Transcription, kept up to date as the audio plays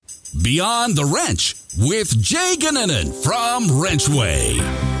Beyond the Wrench with Jay Gannon from Wrenchway.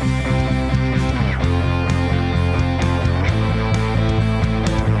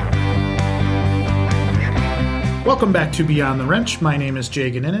 Welcome back to Beyond the Wrench. My name is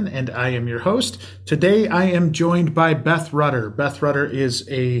Jay Gannon, and I am your host. Today, I am joined by Beth Rutter. Beth Rutter is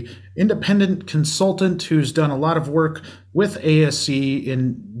an independent consultant who's done a lot of work with ASC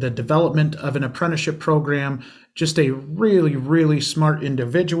in the development of an apprenticeship program. Just a really, really smart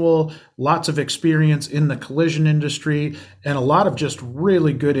individual, lots of experience in the collision industry, and a lot of just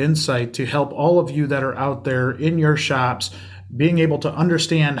really good insight to help all of you that are out there in your shops being able to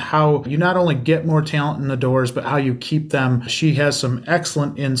understand how you not only get more talent in the doors, but how you keep them. She has some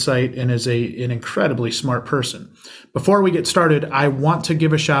excellent insight and is an incredibly smart person. Before we get started, I want to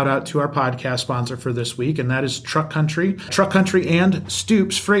give a shout out to our podcast sponsor for this week, and that is Truck Country. Truck Country and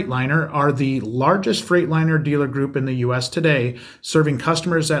Stoops Freightliner are the largest Freightliner dealer group in the U.S. today, serving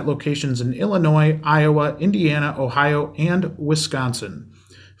customers at locations in Illinois, Iowa, Indiana, Ohio, and Wisconsin.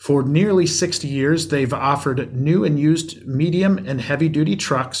 For nearly 60 years, they've offered new and used medium and heavy-duty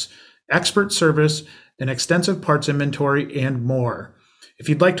trucks, expert service, an extensive parts inventory, and more. If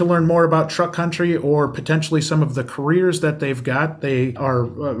you'd like to learn more about Truck Country or potentially some of the careers that they've got, they are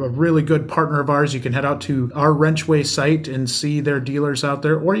a really good partner of ours. You can head out to our Wrenchway site and see their dealers out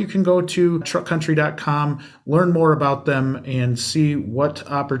there, or you can go to truckcountry.com, learn more about them, and see what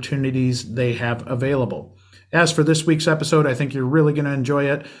opportunities they have available. As for this week's episode, I think you're really going to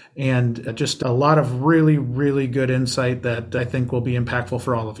enjoy it, and just a lot of really, really good insight that I think will be impactful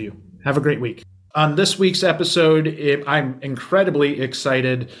for all of you. Have a great week. On this week's episode, I'm incredibly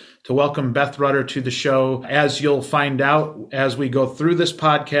excited to welcome Beth Rutter to the show. As you'll find out as we go through this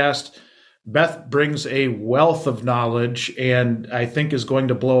podcast, Beth brings a wealth of knowledge and I think is going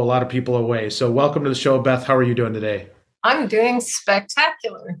to blow a lot of people away. So welcome to the show, Beth. How are you doing today? I'm doing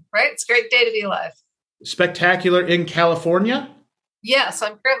spectacular, right? It's a great day to be alive. Spectacular in California? Yes,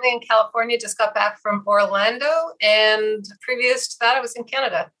 I'm currently in California, just got back from Orlando, and previous to that, I was in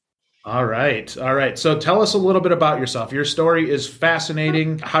Canada. All right. So tell us a little bit about yourself. Your story is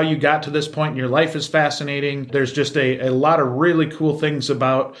fascinating. How you got to this point in your life is fascinating. There's just a lot of really cool things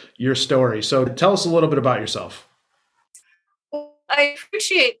about your story. So tell us a little bit about yourself. Well, I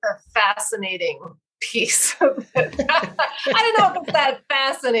appreciate the fascinating piece of it. I don't know if it's that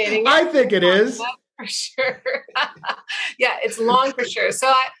fascinating. I think it is. For sure. Yeah, it's long for sure.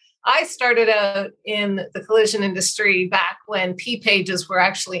 So I started out in the collision industry back when P-pages were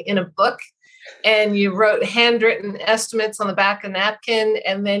actually in a book, and you wrote handwritten estimates on the back of a napkin,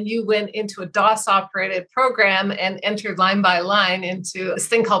 and then you went into a DOS-operated program and entered line by line into this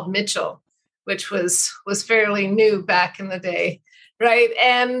thing called Mitchell, which was fairly new back in the day. Right.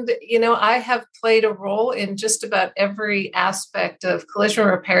 And, I have played a role in just about every aspect of collision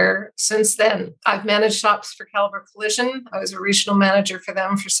repair since then. I've managed shops for Caliber Collision. I was a regional manager for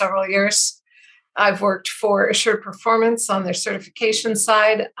them for several years. I've worked for Assured Performance on their certification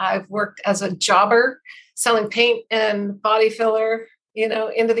side. I've worked as a jobber selling paint and body filler,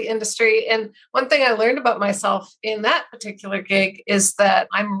 into the industry. And one thing I learned about myself in that particular gig is that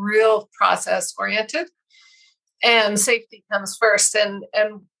I'm real process oriented. And safety comes first. And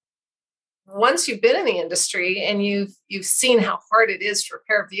once you've been in the industry and you've seen how hard it is to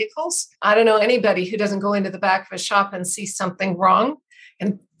repair vehicles, I don't know anybody who doesn't go into the back of a shop and see something wrong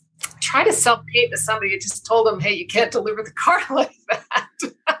and try to sell paint to somebody who just told them, hey, you can't deliver the car like that.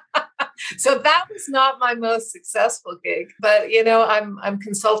 So that was not my most successful gig. But, I'm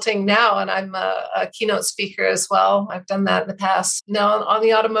consulting now, and I'm a keynote speaker as well. I've done that in the past. Now on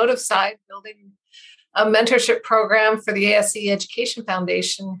the automotive side, building a mentorship program for the ASC Education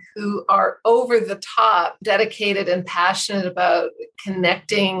Foundation, who are over the top dedicated and passionate about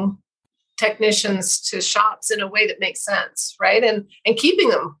connecting technicians to shops in a way that makes sense, right? And keeping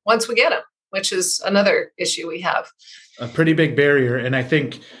them once we get them, which is another issue we have. A pretty big barrier. And I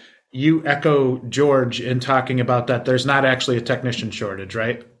think you echo George in talking about that. There's not actually a technician shortage,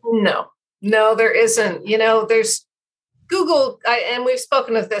 right? No, there isn't. There's Google, and we've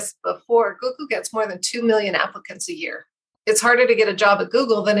spoken of this before, Google gets more than 2 million applicants a year. It's harder to get a job at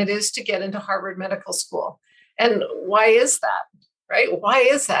Google than it is to get into Harvard Medical School. And why is that, right? Why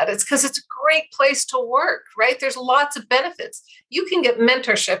is that? It's because it's a great place to work, right? There's lots of benefits. You can get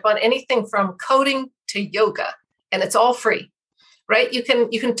mentorship on anything from coding to yoga, and it's all free, right? You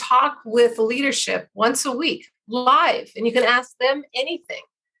can talk with leadership once a week live, and you can ask them anything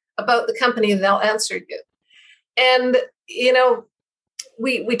about the company, and they'll answer you. And,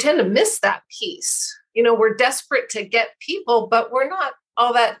 we tend to miss that piece. We're desperate to get people, but we're not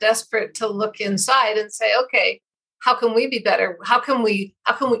all that desperate to look inside and say, okay, how can we be better? How can we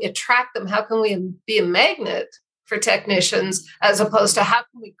attract them? How can we be a magnet for technicians, as opposed to how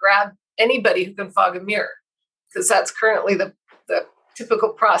can we grab anybody who can fog a mirror? Because that's currently the typical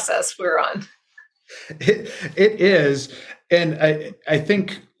process we're on. It is. And I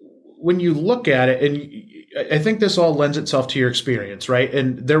think when you look at it, and I think this all lends itself to your experience, right?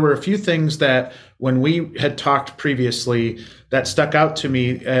 And there were a few things that when we had talked previously that stuck out to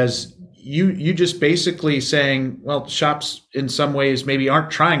me as you just basically saying, well, shops in some ways maybe aren't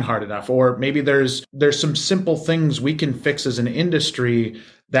trying hard enough, or maybe there's some simple things we can fix as an industry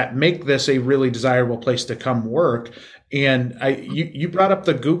that make this a really desirable place to come work. And you brought up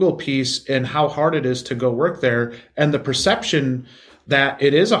the Google piece and how hard it is to go work there, and the perception that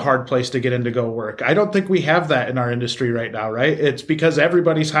it is a hard place to get in to go work. I don't think we have that in our industry right now, right? It's because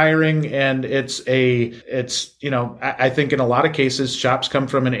everybody's hiring, and I think in a lot of cases, shops come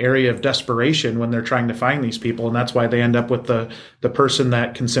from an area of desperation when they're trying to find these people. And that's why they end up with the person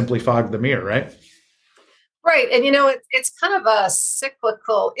that can simply fog the mirror, right? Right. And, it's kind of a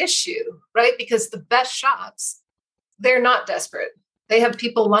cyclical issue, right? Because the best shops, they're not desperate. They have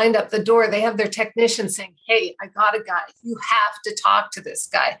people lined up the door. They have their technicians saying, hey, I got a guy. You have to talk to this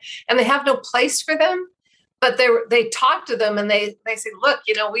guy. And they have no place for them, but they talk to them and they say, look,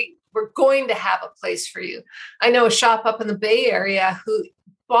 we're going to have a place for you. I know a shop up in the Bay Area who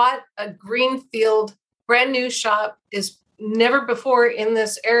bought a greenfield, brand new shop, is never before in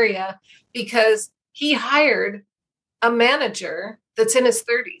this area, because he hired a manager that's in his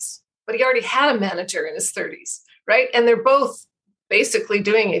 30s, but he already had a manager in his 30s, right? And they're both basically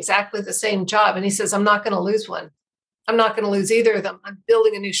doing exactly the same job. And he says, I'm not going to lose one. I'm not going to lose either of them. I'm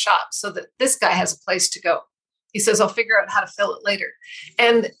building a new shop so that this guy has a place to go. He says, I'll figure out how to fill it later.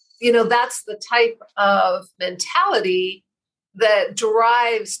 And, that's the type of mentality that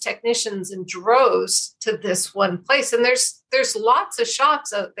drives technicians in droves to this one place. And there's lots of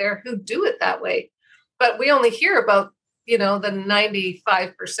shops out there who do it that way. But we only hear about, the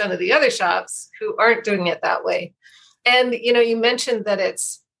 95% of the other shops who aren't doing it that way. And, you mentioned that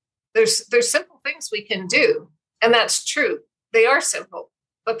there's simple things we can do. And that's true. They are simple,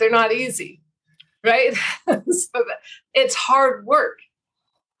 but they're not easy, right? So it's hard work,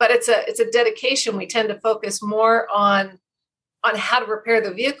 but it's a dedication. We tend to focus more on how to repair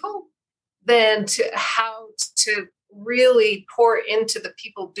the vehicle than to how to really pour into the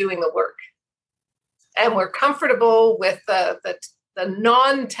people doing the work. And we're comfortable with the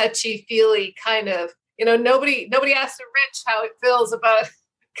non-touchy-feely kind of, nobody asks a Rich how it feels about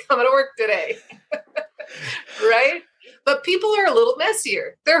coming to work today, right? But people are a little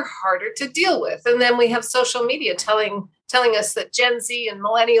messier. They're harder to deal with. And then we have social media telling us that Gen Z and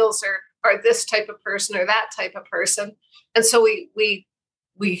millennials are this type of person or that type of person. And so we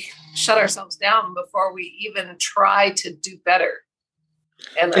shut ourselves down before we even try to do better.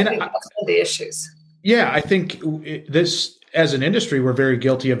 And I think that's one of the issues. Yeah, I think this, as an industry, we're very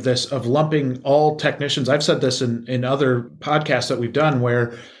guilty of this, of lumping all technicians. I've said this in other podcasts that we've done,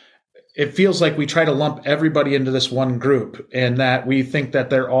 where it feels like we try to lump everybody into this one group, and that we think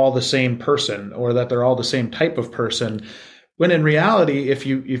that they're all the same person or that they're all the same type of person. When in reality, if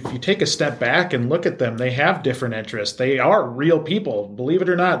you take a step back and look at them, they have different interests. They are real people. Believe it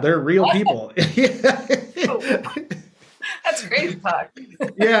or not, they're real people. That's great talk.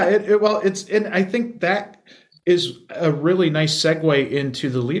 Yeah, and I think that is a really nice segue into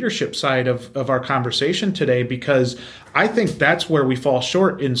the leadership side of our conversation today, because I think that's where we fall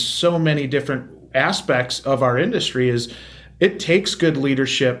short in so many different aspects of our industry. Is it takes good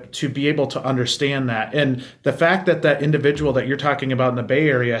leadership to be able to understand that. And the fact that individual that you're talking about in the Bay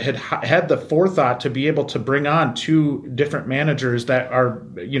Area had the forethought to be able to bring on two different managers that are,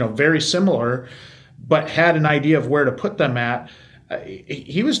 very similar, but had an idea of where to put them at.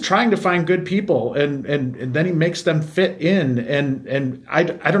 He was trying to find good people, and then he makes them fit in. And I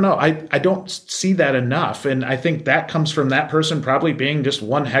don't know. I don't see that enough. And I think that comes from that person probably being just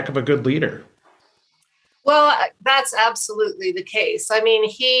one heck of a good leader. Well, that's absolutely the case. I mean,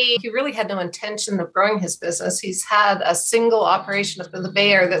 he really had no intention of growing his business. He's had a single operation up in the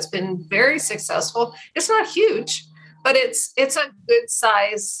Bay Area that's been very successful. It's not huge, but it's a good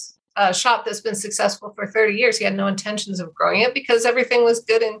size shop that's been successful for 30 years. He had no intentions of growing it because everything was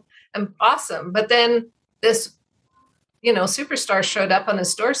good and awesome. But then this, superstar showed up on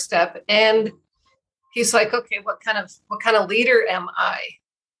his doorstep, and he's like, okay, what kind of leader am I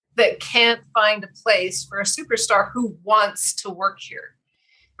that can't find a place for a superstar who wants to work here,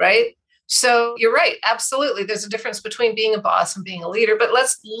 right? So you're right. Absolutely. There's a difference between being a boss and being a leader, but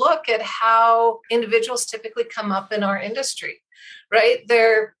let's look at how individuals typically come up in our industry, right?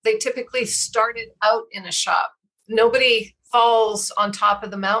 They typically started out in a shop. nobody falls on top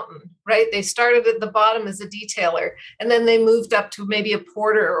of the mountain, right? They started at the bottom as a detailer, and then they moved up to maybe a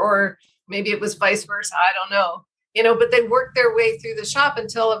porter, or maybe it was vice versa. I don't know. But they worked their way through the shop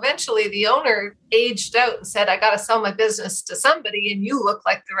until eventually the owner aged out and said, I got to sell my business to somebody, and you look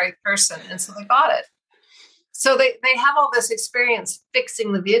like the right person. And so they bought it. So they have all this experience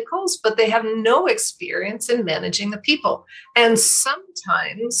fixing the vehicles, but they have no experience in managing the people. And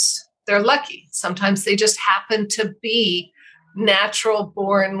sometimes they're lucky. Sometimes they just happen to be natural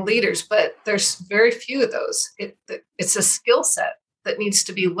born leaders, but there's very few of those. It's a skill set that needs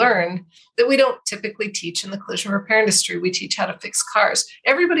to be learned that we don't typically teach in the collision repair industry. We teach how to fix cars.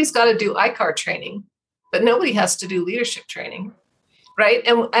 Everybody's got to do ICAR training, but nobody has to do leadership training, right?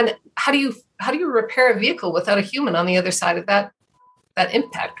 And how do you repair a vehicle without a human on the other side of that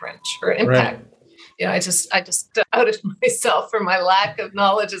impact wrench or impact? Right. I just outed myself for my lack of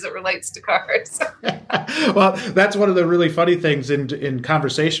knowledge as it relates to cars. Well, that's one of the really funny things in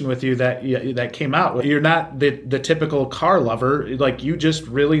conversation with you that came out. You're not the typical car lover. Like, you just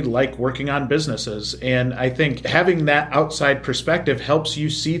really like working on businesses. And I think having that outside perspective helps you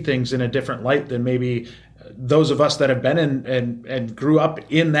see things in a different light than maybe those of us that have been in and grew up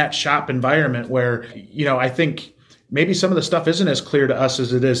in that shop environment where, I think maybe some of the stuff isn't as clear to us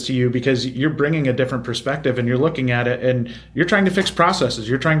as it is to you, because you're bringing a different perspective and you're looking at it and you're trying to fix processes.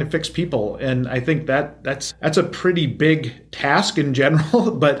 You're trying to fix people. And I think that's a pretty big task in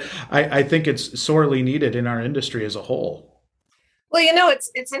general, but I think it's sorely needed in our industry as a whole. Well,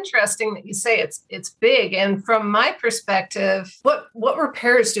 it's interesting that you say it's big. And from my perspective, what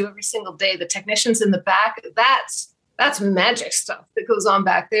repairers do every single day, the technicians in the back, that's magic stuff that goes on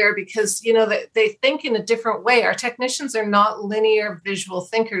back there, because, they think in a different way. Our technicians are not linear visual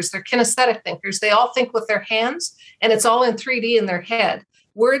thinkers. They're kinesthetic thinkers. They all think with their hands, and it's all in 3D in their head.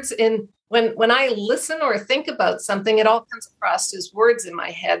 When I listen or think about something, it all comes across as words in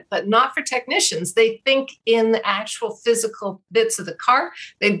my head, but not for technicians. They think in the actual physical bits of the car.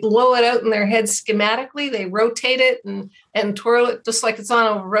 They blow it out in their head schematically. They rotate it and twirl it just like it's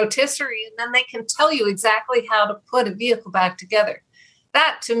on a rotisserie, and then they can tell you exactly how to put a vehicle back together.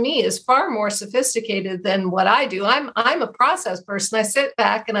 That, to me, is far more sophisticated than what I do. I'm a process person. I sit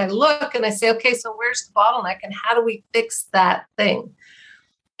back and I look and I say, okay, so where's the bottleneck and how do we fix that thing?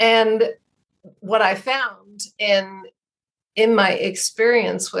 And what I found in my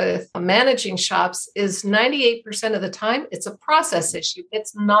experience with managing shops is 98% of the time, it's a process issue.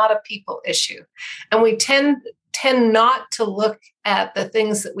 It's not a people issue. And we tend not to look at the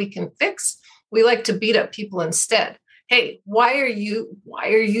things that we can fix. We like to beat up people instead. Hey, why are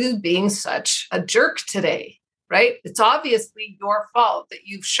you being such a jerk today? Right? It's obviously your fault that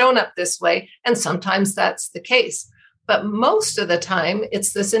you've shown up this way. And sometimes that's the case. But most of the time,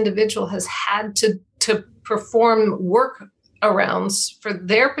 it's this individual has had to perform work arounds for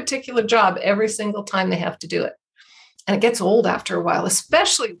their particular job every single time they have to do it. And it gets old after a while,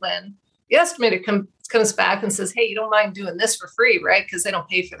 especially when the estimator comes back and says, hey, you don't mind doing this for free, right? Because they don't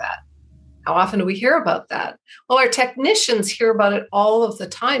pay for that. How often do we hear about that? Well, our technicians hear about it all of the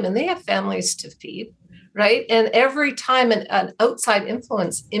time, and they have families to feed, right? And every time an outside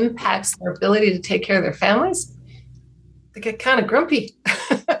influence impacts their ability to take care of their families, they get kind of grumpy,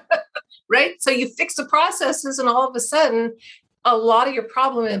 right? So you fix the processes, and all of a sudden, a lot of your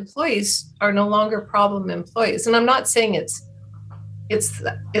problem employees are no longer problem employees. And I'm not saying it's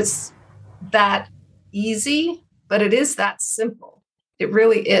that easy, but it is that simple. It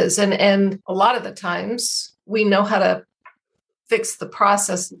really is. And a lot of the times we know how to fix the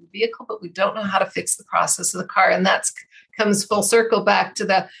process of the vehicle, but we don't know how to fix the process of the car. And that's comes full circle back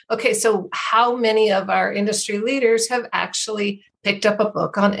to okay, so how many of our industry leaders have actually picked up a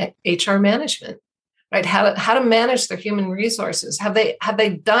book on HR management, right? How to manage their human resources? Have they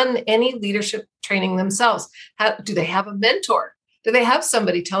done any leadership training themselves? Do they have a mentor? Do they have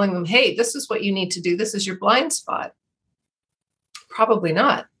somebody telling them, hey, this is what you need to do. This is your blind spot? Probably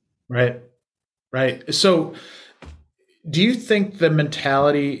not. Right. So do you think the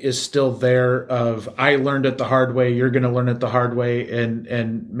mentality is still there of I learned it the hard way, you're going to learn it the hard way,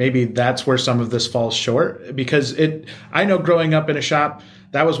 and maybe that's where some of this falls short? Because I know growing up in a shop,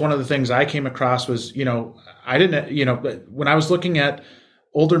 that was one of the things I came across was, I didn't, when I was looking at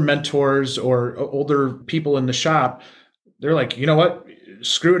older mentors or older people in the shop, they're like, you know what,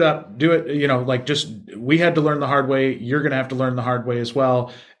 screw it up, do it, we had to learn the hard way, you're going to have to learn the hard way as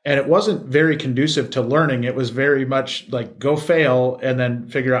well. And it wasn't very conducive to learning. It was very much like go fail and then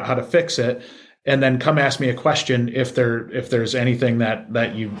figure out how to fix it. And then come ask me a question if there's anything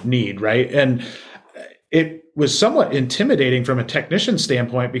that you need. Right. And it was somewhat intimidating from a technician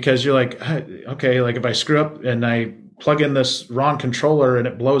standpoint, because you're like, okay, like if I screw up and I plug in this wrong controller and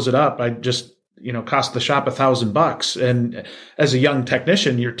it blows it up, I just, cost the shop $1,000. And as a young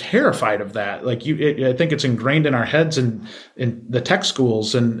technician, you're terrified of that. Like I think it's ingrained in our heads and in the tech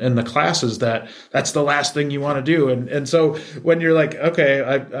schools and the classes that's the last thing you want to do. And so when you're like, okay,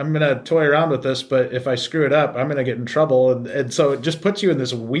 I'm going to toy around with this, but if I screw it up, I'm going to get in trouble. And so it just puts you in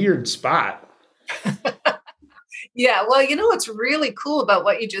this weird spot. Yeah. Well, what's really cool about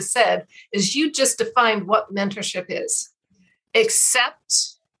what you just said is you just defined what mentorship is,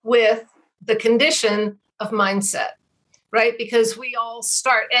 except with the condition of mindset, right? Because we all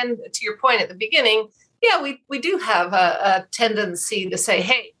start, and to your point at the beginning, yeah, we do have a tendency to say,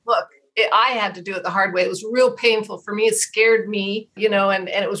 hey, look, I had to do it the hard way. It was real painful for me. It scared me, and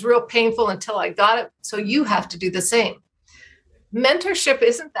it was real painful until I got it. So you have to do the same. Mentorship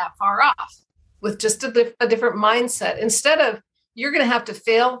isn't that far off, with just a different mindset. Instead of you're going to have to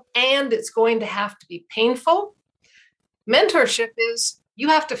fail and it's going to have to be painful, mentorship is you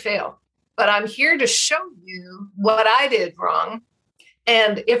have to fail. But I'm here to show you what I did wrong.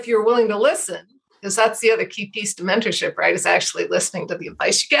 And if you're willing to listen, because that's the other key piece to mentorship, right? Is actually listening to the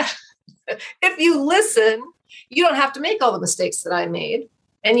advice you get. If you listen, you don't have to make all the mistakes that I made,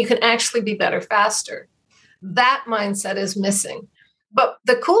 and you can actually be better faster. That mindset is missing. But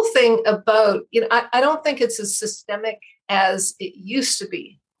the cool thing about, I don't think it's as systemic as it used to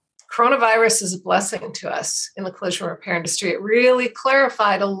be. Coronavirus is a blessing to us in the collision repair industry. It really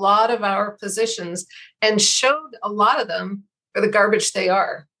clarified a lot of our positions and showed a lot of them for the garbage they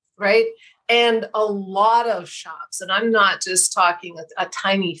are, right? And a lot of shops, and I'm not just talking a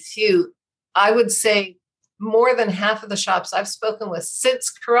tiny few, I would say more than half of the shops I've spoken with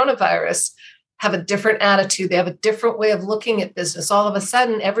since coronavirus have a different attitude. They have a different way of looking at business. All of a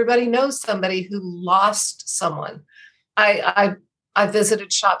sudden, everybody knows somebody who lost someone. I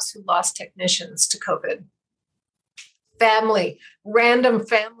visited shops who lost technicians to COVID. Random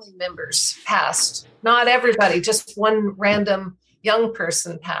family members passed. Not everybody, just one random young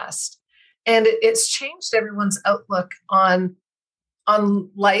person passed. And it's changed everyone's outlook on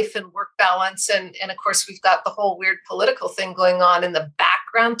life and work balance. And of course, we've got the whole weird political thing going on in the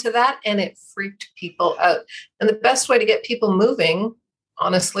background to that. And it freaked people out. And the best way to get people moving,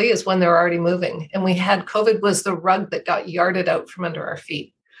 honestly, is when they're already moving. And COVID was the rug that got yarded out from under our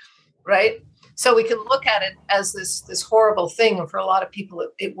feet, right? So we can look at it as this horrible thing. And for a lot of people,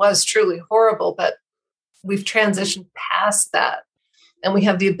 it was truly horrible, but we've transitioned past that. And we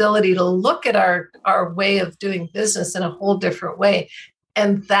have the ability to look at our way of doing business in a whole different way.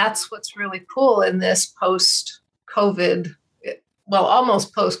 And that's what's really cool in this post-COVID, well,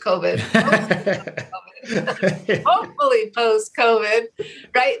 almost post-COVID, hopefully post-COVID,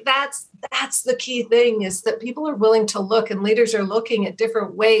 right? That's the key thing, is that people are willing to look, and leaders are looking at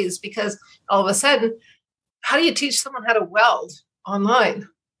different ways, because all of a sudden, how do you teach someone how to weld online,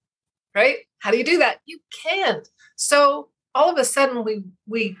 right? How do you do that? You can't. So all of a sudden,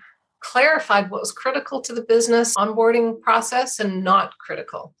 we clarified what was critical to the business onboarding process and not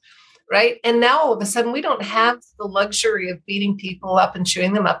critical, right? And now all of a sudden, we don't have the luxury of beating people up and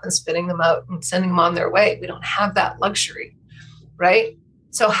chewing them up and spitting them out and sending them on their way. We don't have that luxury, right?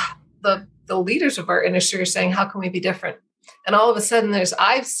 So the leaders of our industry are saying, how can we be different? And all of a sudden,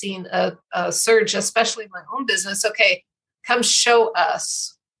 I've seen a surge, especially in my own business. Okay, come show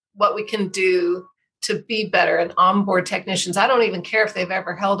us what we can do to be better and onboard technicians. I don't even care if they've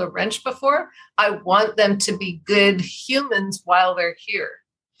ever held a wrench before. I want them to be good humans while they're here.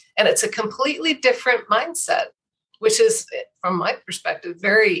 And it's a completely different mindset, which is, from my perspective,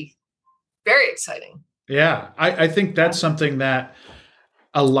 very, very exciting. Yeah, I think that's something that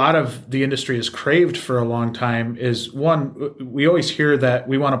a lot of the industry has craved for a long time. Is one, we always hear that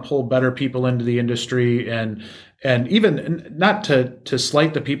we want to pull better people into the industry, and even not to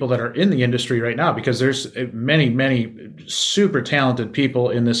slight the people that are in the industry right now, because there's many, many super talented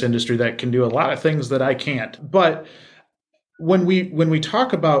people in this industry that can do a lot of things that I can't. But when we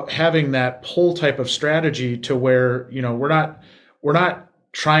talk about having that pull type of strategy to where, we're not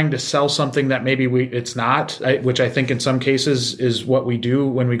trying to sell something that maybe it's not, which I think in some cases is what we do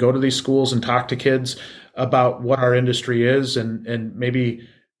when we go to these schools and talk to kids about what our industry is, and maybe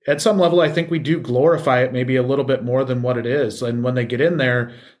at some level, I think we do glorify it maybe a little bit more than what it is. And when they get in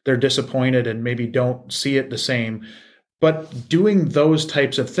there, they're disappointed and maybe don't see it the same. But doing those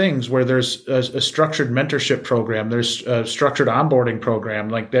types of things where there's a structured mentorship program, there's a structured onboarding program,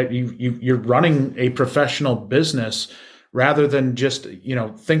 like that, you're running a professional business rather than just,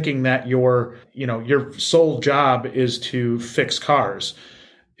 thinking that your sole job is to fix cars.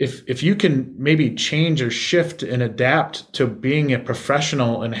 if you can maybe change or shift and adapt to being a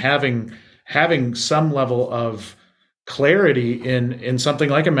professional and having some level of clarity in something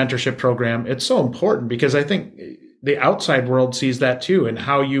like a mentorship program, it's so important, because I think the outside world sees that too, and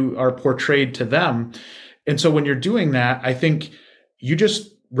how you are portrayed to them. And so when you're doing that, I think you just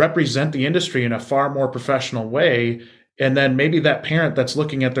represent the industry in a far more professional way. And then maybe that parent that's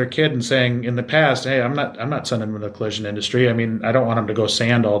looking at their kid and saying in the past, hey, I'm not sending them to the collision industry. I mean, I don't want them to go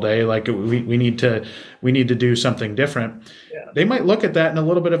sand all day. Like we need to do something different. Yeah. They might look at that in a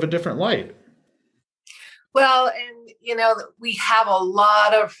little bit of a different light. Well, and we have a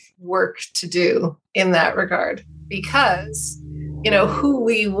lot of work to do in that regard, because, who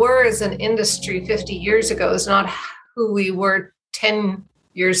we were as an industry 50 years ago is not who we were 10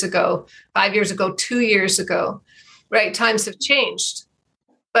 years ago, 5 years ago, 2 years ago, right? Times have changed,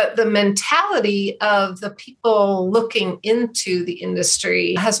 but the mentality of the people looking into the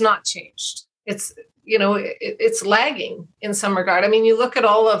industry has not changed. It's, it's lagging in some regard. I mean, you look at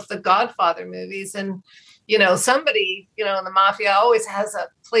all of the Godfather movies, and somebody, in the mafia always has a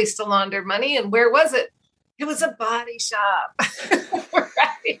place to launder money. And where was it? It was a body shop,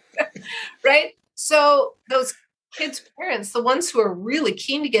 right? Right. So those kids' parents, the ones who are really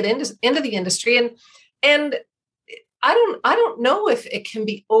keen to get into the industry, and I don't know if it can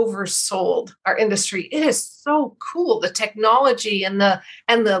be oversold, our industry. It is so cool, the technology and the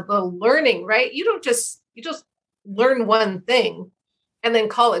learning, right? You just learn one thing and then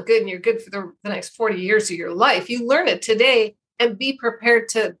call it good, and you're good for the next 40 years of your life. You learn it today and be prepared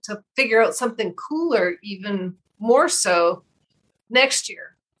to figure out something cooler, even more so next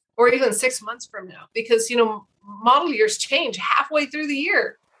year, or even 6 months from now, because, model years change halfway through the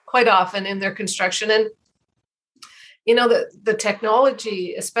year quite often in their construction. And, the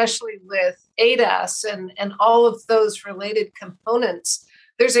technology, especially with ADAS and all of those related components,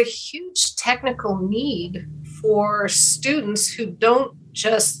 there's a huge technical need for students who don't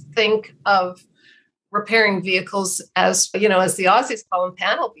just think of repairing vehicles as the Aussies call them,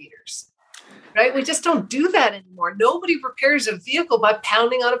 panel beaters, right? We just don't do that anymore. Nobody repairs a vehicle by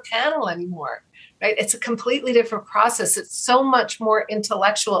pounding on a panel anymore, right? It's a completely different process. It's so much more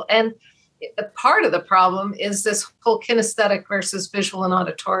intellectual. And part of the problem is this whole kinesthetic versus visual and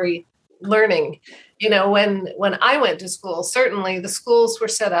auditory learning. When I went to school, certainly the schools were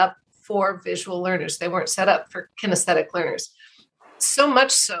set up for visual learners. They weren't set up for kinesthetic learners. So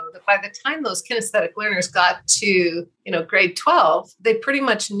much so that by the time those kinesthetic learners got to, grade 12, they pretty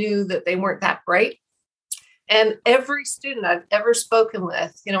much knew that they weren't that bright. And every student I've ever spoken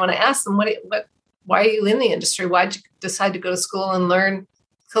with, when I asked them, why are you in the industry? Why'd you decide to go to school and learn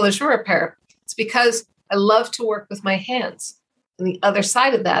collision repair? It's because I love to work with my hands. And the other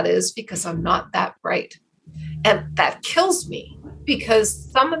side of that is because I'm not that bright. And that kills me,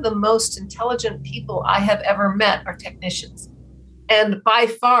 because some of the most intelligent people I have ever met are technicians. And by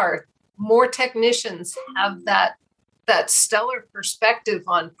far, more technicians have that stellar perspective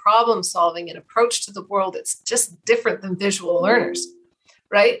on problem solving and approach to the world. It's just different than visual learners,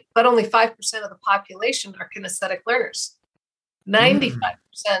 right? But only 5% of the population are kinesthetic learners. 95%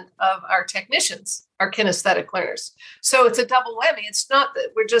 of our technicians are kinesthetic learners. So it's a double whammy. It's not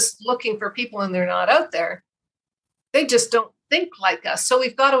that we're just looking for people and they're not out there. They just don't think like us. So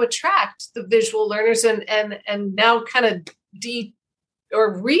we've got to attract the visual learners and now kind of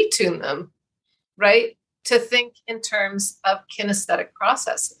retune them, right, to think in terms of kinesthetic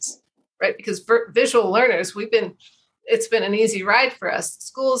processes, right? Because visual learners, it's been an easy ride for us.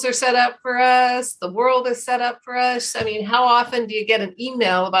 Schools are set up for us. The world is set up for us. I mean, how often do you get an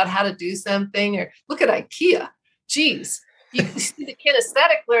email about how to do something? Or look at IKEA. Geez, you see the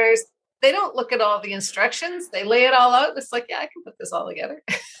kinesthetic learners, they don't look at all the instructions. They lay it all out. It's like, yeah, I can put this all together.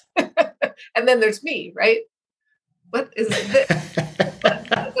 And then there's me, right? What is this?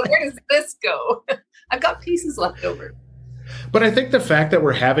 Where does this go? I've got pieces left over. But I think the fact that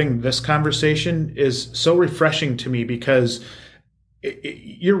we're having this conversation is so refreshing to me, because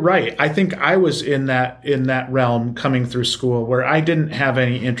you're right. I think I was in that realm coming through school where I didn't have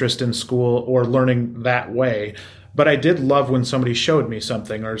any interest in school or learning that way. But I did love when somebody showed me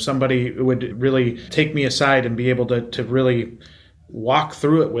something, or somebody would really take me aside and be able to really walk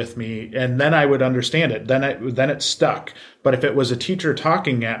through it with me, and then I would understand it. Then it stuck. But if it was a teacher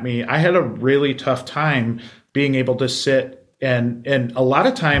talking at me, I had a really tough time being able to sit and a lot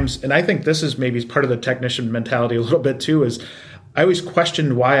of times, and I think this is maybe part of the technician mentality a little bit too, is I always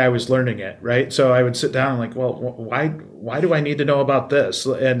questioned why I was learning it, right? So I would sit down and like, well, why do I need to know about this?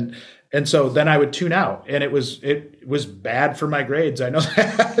 And And so then I would tune out, and it was bad for my grades. I know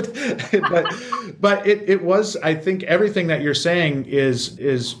that, but it was, I think everything that you're saying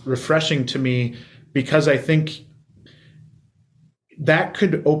is refreshing to me, because I think that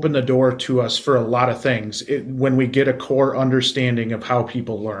could open the door to us for a lot of things when we get a core understanding of how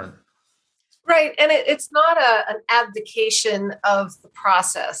people learn. Right. And it's not an abdication of the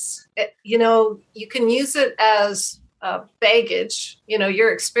process. You can use it as baggage,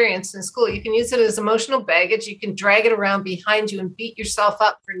 your experience in school. You can use it as emotional baggage. You can drag it around behind you and beat yourself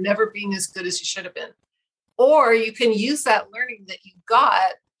up for never being as good as you should have been. Or you can use that learning that you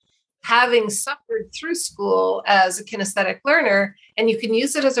got having suffered through school as a kinesthetic learner, and you can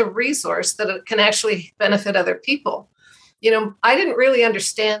use it as a resource that it can actually benefit other people. I didn't really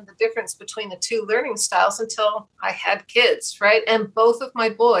understand the difference between the two learning styles until I had kids, right? And both of my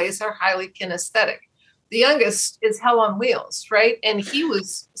boys are highly kinesthetic. The youngest is hell on wheels, right? And he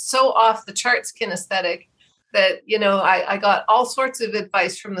was so off the charts kinesthetic that, I got all sorts of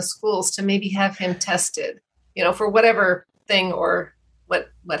advice from the schools to maybe have him tested, for whatever thing or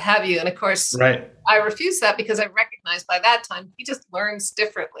what have you. And of course, right. I refused that because I recognized by that time he just learns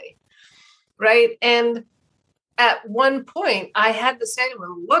differently, right? And at one point, I had to say to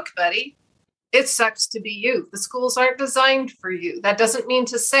him, look, buddy, it sucks to be you. The schools aren't designed for you. That doesn't mean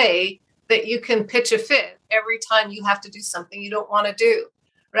to say that you can pitch a fit every time you have to do something you don't want to do,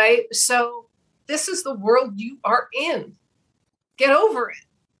 right? So this is the world you are in. Get over it.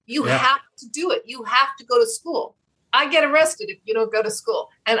 You have to do it. You have to go to school. I get arrested if you don't go to school,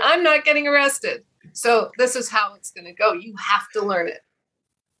 and I'm not getting arrested. So this is how it's going to go. You have to learn it.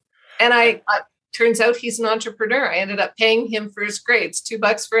 And I turns out he's an entrepreneur. I ended up paying him for his grades,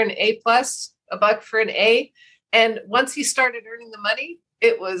 $2 for an A+, $1 for an A. And once he started earning the money,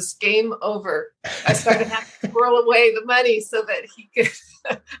 it was game over. I started having to squirrel away the money so that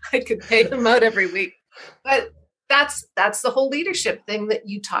I could pay him out every week. But that's the whole leadership thing that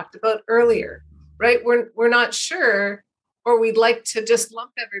you talked about earlier, right? We're not sure, or we'd like to just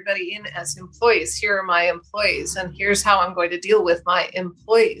lump everybody in as employees. Here are my employees, and here's how I'm going to deal with my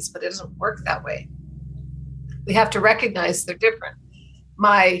employees. But it doesn't work that way. We have to recognize they're different.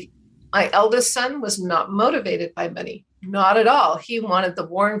 My eldest son was not motivated by money. Not at all. He wanted the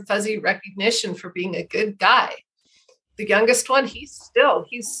warm, fuzzy recognition for being a good guy. The youngest one, he's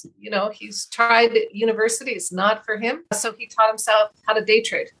tried at university. It's not for him. So he taught himself how to day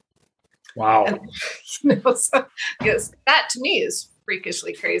trade. Wow. And, so, yes, that to me is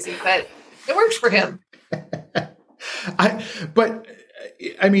freakishly crazy, but it works for him.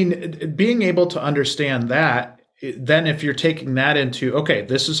 Being able to understand that, then if you're taking that into, okay,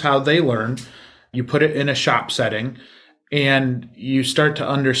 this is how they learn, you put it in a shop setting, and you start to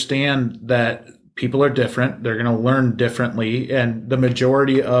understand that people are different. They're going to learn differently. And the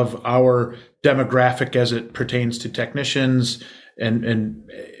majority of our demographic as it pertains to technicians and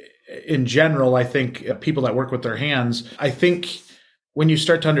in general, I think people that work with their hands, I think when you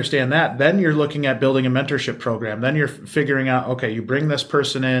start to understand that, then you're looking at building a mentorship program. Then you're figuring out, okay, you bring this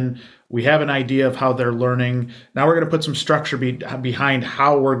person in. We have an idea of how they're learning. Now we're going to put some structure behind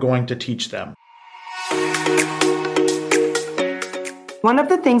how we're going to teach them. One of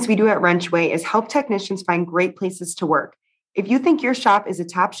the things we do at Wrenchway is help technicians find great places to work. If you think your shop is a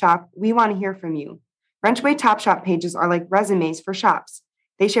top shop, we want to hear from you. Wrenchway Top Shop pages are like resumes for shops.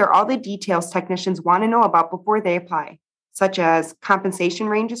 They share all the details technicians want to know about before they apply, such as compensation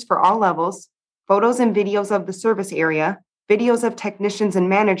ranges for all levels, photos and videos of the service area, videos of technicians and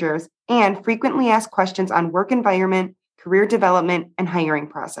managers, and frequently asked questions on work environment, career development, and hiring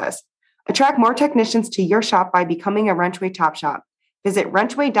process. Attract more technicians to your shop by becoming a Wrenchway Top Shop. Visit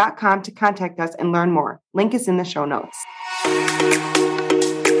wrenchway.com to contact us and learn more. Link is in the show notes.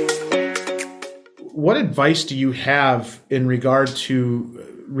 What advice do you have in regard to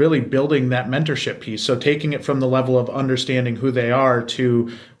really building that mentorship piece? So taking it from the level of understanding who they are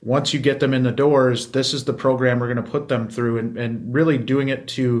to once you get them in the doors, this is the program we're going to put them through, and really doing it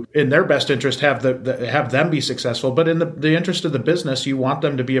to, in their best interest, have them be successful. But in the interest of the business, you want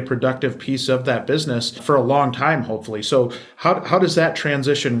them to be a productive piece of that business for a long time, hopefully. So how does that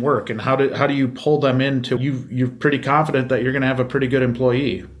transition work, and how do you pull them into you're pretty confident that you're going to have a pretty good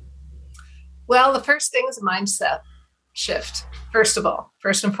employee? Well, the first thing is a mindset shift. First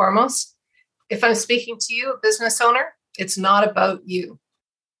and foremost, if I'm speaking to you, a business owner, it's not about you.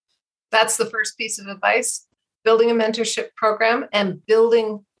 That's the first piece of advice. Building a mentorship program and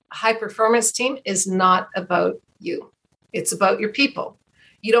building a high performance team is not about you. It's about your people.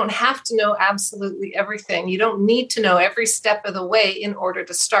 You don't have to know absolutely everything. You don't need to know every step of the way in order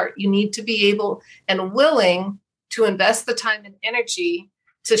to start. You need to be able and willing to invest the time and energy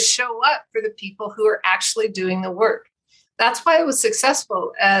to show up for the people who are actually doing the work. That's why I was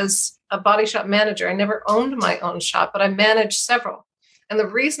successful as a body shop manager. I never owned my own shop, but I managed several. And the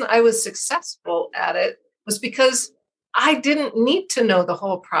reason I was successful at it was because I didn't need to know the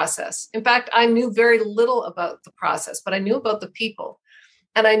whole process. In fact, I knew very little about the process, but I knew about the people.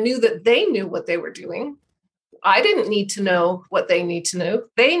 And I knew that they knew what they were doing. I didn't need to know what they need to know.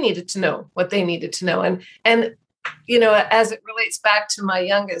 They needed to know what they needed to know. And you know, as it relates back to my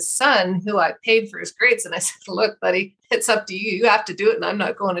youngest son, who I paid for his grades, and I said, look, buddy, it's up to you. You have to do it, and I'm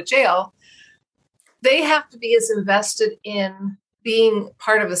not going to jail. They have to be as invested in being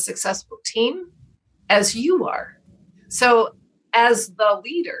part of a successful team as you are. So as the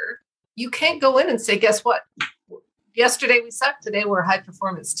leader, you can't go in and say, guess what? Yesterday we sucked. Today we're a high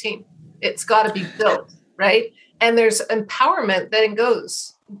performance team. It's got to be built, right? And there's empowerment that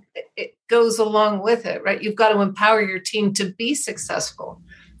it goes along with it, right? You've got to empower your team to be successful.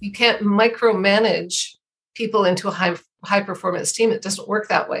 You can't micromanage people into a high performance team. It doesn't work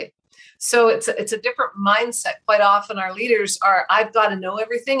that way. So it's a different mindset. Quite often our leaders are, I've got to know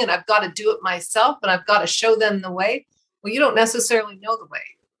everything and I've got to do it myself and I've got to show them the way. Well, you don't necessarily know the way.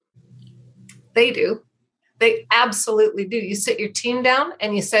 They do. They absolutely do. You sit your team down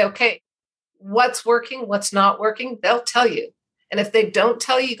and you say, okay, what's working, what's not working? They'll tell you. And if they don't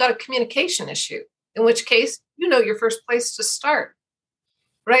tell you, you got a communication issue, in which case, you know your first place to start,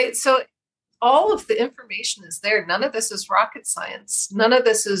 right? So all of the information is there. None of this is rocket science. None of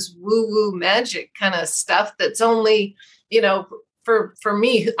this is woo-woo magic kind of stuff that's only, you know, for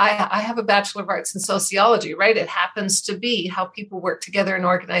me, I have a Bachelor of Arts in sociology, right? It happens to be how people work together in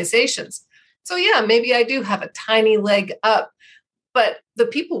organizations. So yeah, maybe I do have a tiny leg up, but the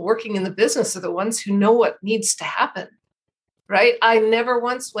people working in the business are the ones who know what needs to happen. Right? I never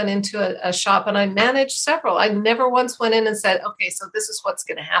once went into a shop, and I managed several. I never once went in and said, okay, so this is what's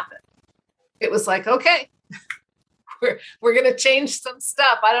going to happen. It was like, okay, we're going to change some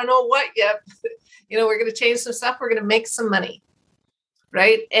stuff. I don't know what yet. You know, we're going to change some stuff. We're going to make some money.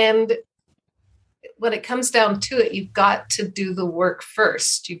 Right? And when it comes down to it, you've got to do the work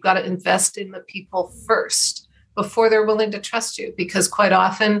first. You've got to invest in the people first before they're willing to trust you, because quite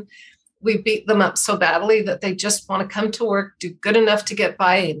often we beat them up so badly that they just want to come to work, do good enough to get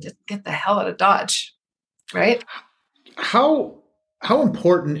by, and just get the hell out of Dodge, right? How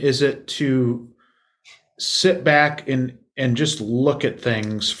important is it to sit back and just look at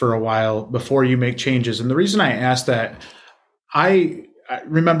things for a while before you make changes? And the reason I ask that, I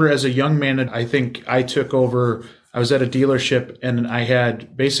remember as a young man, I think I took over, I was at a dealership and I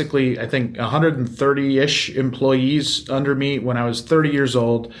had basically, I think 130-ish employees under me when I was 30 years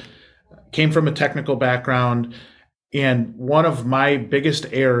old. Came from a technical background. And one of my biggest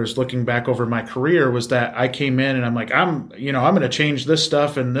errors looking back over my career was that I came in and I'm like, I'm going to change this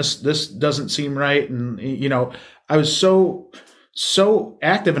stuff and this doesn't seem right. And, you know, I was so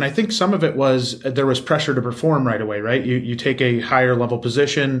active. And I think some of it was there was pressure to perform right away, right? You take a higher level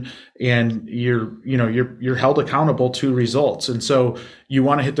position and you're held accountable to results. And so you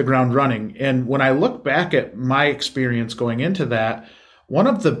want to hit the ground running. And when I look back at my experience going into that, one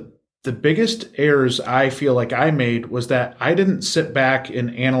of the biggest errors I feel like I made was that I didn't sit back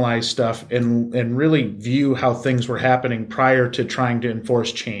and analyze stuff and really view how things were happening prior to trying to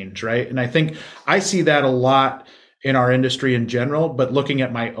enforce change, right? And I think I see that a lot in our industry in general, but looking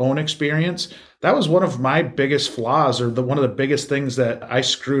at my own experience, that was one of my biggest flaws, or one of the biggest things that I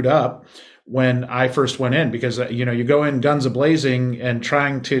screwed up when I first went in, because, you know, you go in guns a-blazing and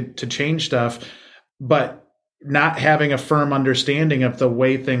trying to change stuff, but not having a firm understanding of the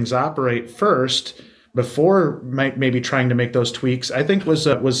way things operate first before maybe trying to make those tweaks, I think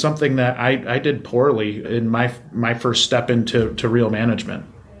was something that I did poorly in my first step into real management.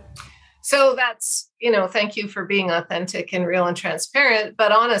 So that's, you know, thank you for being authentic and real and transparent.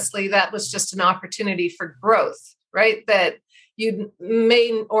 But honestly, that was just an opportunity for growth, right? That you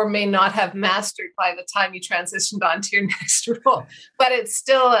may or may not have mastered by the time you transitioned on to your next role, but it's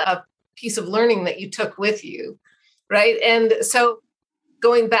still a piece of learning that you took with you, right? And so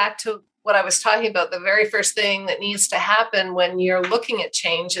going back to what I was talking about, the very first thing that needs to happen when you're looking at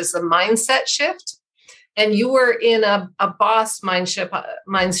change is the mindset shift. And you were in a boss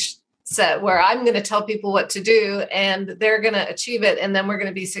mindset where I'm going to tell people what to do and they're going to achieve it, and then we're going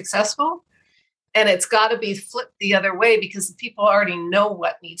to be successful. And it's got to be flipped the other way, because the people already know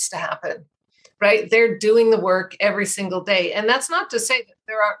what needs to happen. Right? They're doing the work every single day. And that's not to say that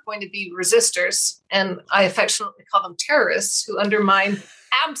there aren't going to be resistors, and I affectionately call them terrorists, who undermine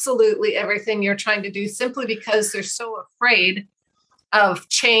absolutely everything you're trying to do simply because they're so afraid of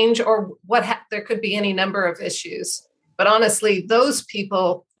change or there could be any number of issues. But honestly, those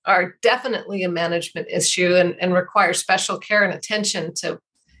people are definitely a management issue and require special care and attention to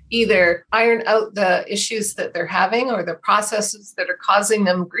either iron out the issues that they're having or the processes that are causing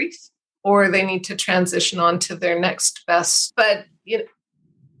them grief, or they need to transition on to their next best. But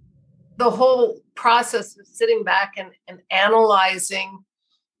the whole process of sitting back and analyzing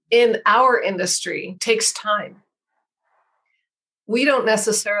in our industry takes time. We don't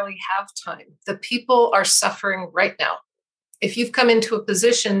necessarily have time. The people are suffering right now. If you've come into a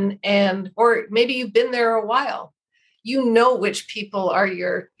position or maybe you've been there a while, you know which people are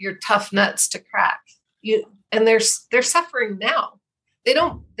your tough nuts to crack. And they're suffering now. They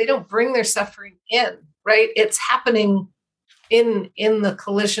don't bring their suffering in, right? It's happening in the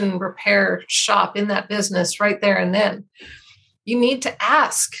collision repair shop, in that business right there and then. You need to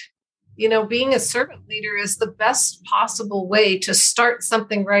ask. Being a servant leader is the best possible way to start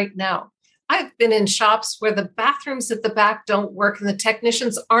something right now. I've been in shops where the bathrooms at the back don't work and the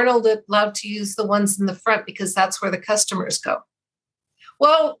technicians aren't allowed to use the ones in the front because that's where the customers go.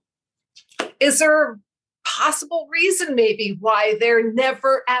 Well, is there a possible reason maybe why they're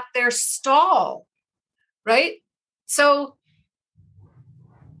never at their stall, right? So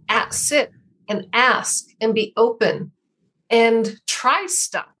sit and ask and be open and try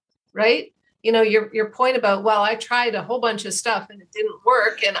stuff, right? Your point about, well, I tried a whole bunch of stuff and it didn't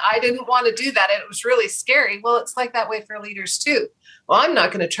work and I didn't want to do that. And it was really scary. Well, it's like that way for leaders too. Well, I'm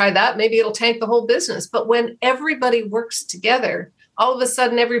not going to try that. Maybe it'll tank the whole business. But when everybody works together, all of a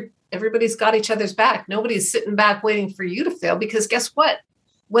sudden, everybody's got each other's back. Nobody's sitting back waiting for you to fail, because guess what?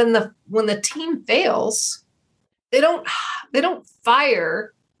 When the team fails, they don't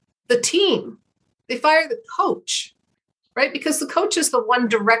fire the team. They fire the coach. Right? Because the coach is the one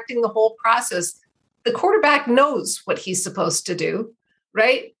directing the whole process. The quarterback knows what he's supposed to do,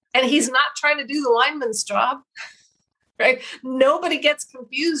 right? And he's not trying to do the lineman's job, right? Nobody gets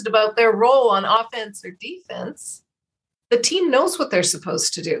confused about their role on offense or defense. The team knows what they're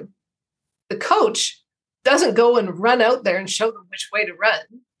supposed to do. The coach doesn't go and run out there and show them which way to run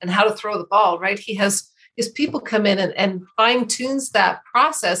and how to throw the ball, right? He has his people come in and fine tunes that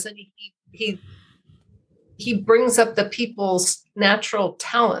process, and he brings up the people's natural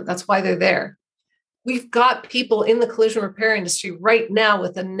talent. That's why they're there. We've got people in the collision repair industry right now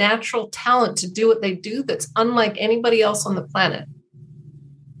with a natural talent to do what they do that's unlike anybody else on the planet,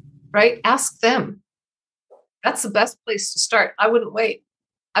 right? Ask them. That's the best place to start. I wouldn't wait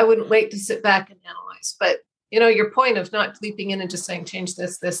to sit back and analyze. But, your point of not leaping in and just saying, change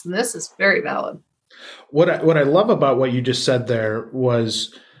this, this, and this is very valid. What I love about what you just said there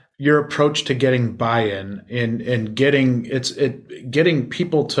was your approach to getting buy-in and getting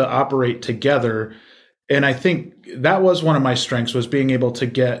people to operate together. And I think that was one of my strengths, was being able to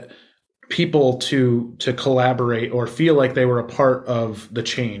get people to collaborate or feel like they were a part of the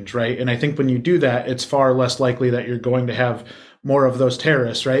change, right? And I think when you do that, it's far less likely that you're going to have more of those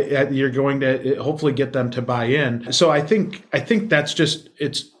terrorists, right? You're going to hopefully get them to buy in. So I think that's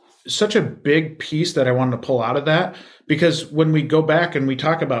it's such a big piece that I wanted to pull out of that. Because when we go back and we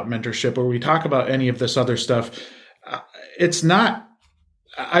talk about mentorship or we talk about any of this other stuff, it's not.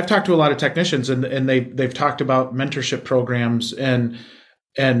 I've talked to a lot of technicians and they've talked about mentorship programs, and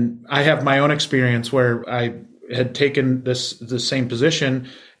I have my own experience where I had taken the same position,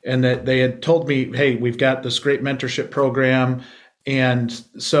 and that they had told me, hey, we've got this great mentorship program. And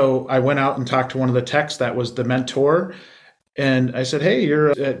so I went out and talked to one of the techs that was the mentor, and I said, hey,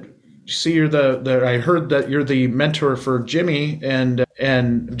 I heard that you're the mentor for Jimmy, and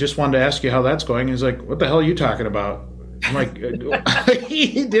just wanted to ask you how that's going. He's like, what the hell are you talking about? I'm like,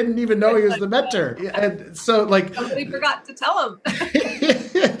 he didn't even know he was the mentor. And so somebody forgot to tell him.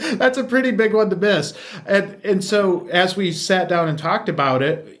 That's a pretty big one to miss. And so as we sat down and talked about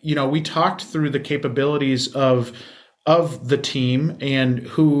it, we talked through the capabilities of the team and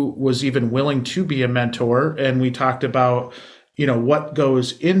who was even willing to be a mentor. And we talked about what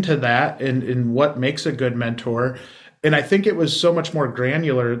goes into that and what makes a good mentor. And I think it was so much more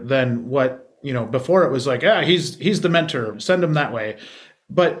granular than what, before it was like, he's the mentor, send him that way.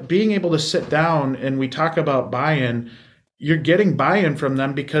 But being able to sit down and we talk about buy-in, you're getting buy-in from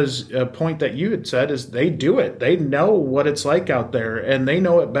them because a point that you had said is they do it. They know what it's like out there and they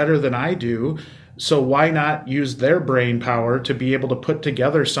know it better than I do. So why not use their brain power to be able to put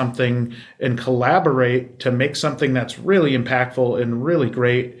together something and collaborate to make something that's really impactful and really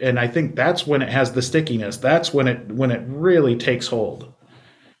great? And I think that's when it has the stickiness. That's when it really takes hold.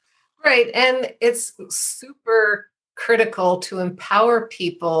 Right. And it's super critical to empower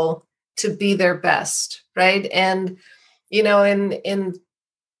people to be their best. Right. And, in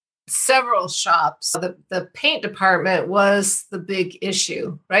several shops. The paint department was the big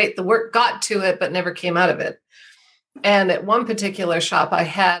issue, right? The work got to it, but never came out of it. And at one particular shop I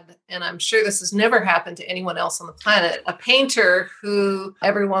had, and I'm sure this has never happened to anyone else on the planet, a painter who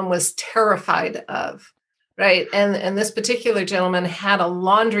everyone was terrified of, right? And this particular gentleman had a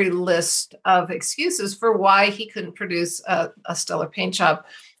laundry list of excuses for why he couldn't produce a stellar paint job.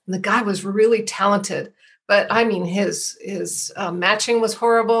 And the guy was really talented, but I mean, his matching was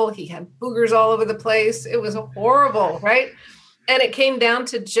horrible. He had boogers all over the place. It was horrible, right? And it came down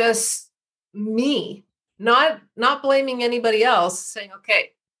to just me. Not blaming anybody else, saying,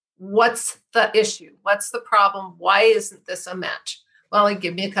 okay, what's the issue? What's the problem? Why isn't this a match? Well, he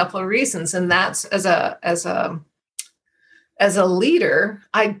gave me a couple of reasons. And that's as a leader,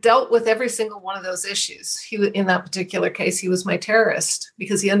 I dealt with every single one of those issues. In that particular case, he was my terrorist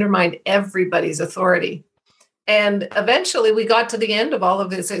because he undermined everybody's authority. And eventually we got to the end of all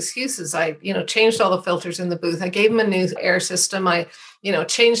of his excuses. I, changed all the filters in the booth. I gave him a new air system. I,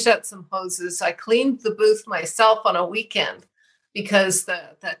 changed out some hoses. I cleaned the booth myself on a weekend because the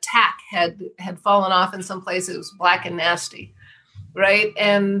tack had fallen off in some places. It was black and nasty, right?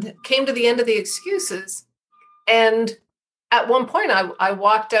 And came to the end of the excuses. And at one point I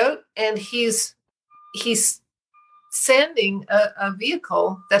walked out and he's sanding a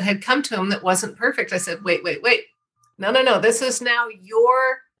vehicle that had come to him that wasn't perfect. I said, wait. No. This is now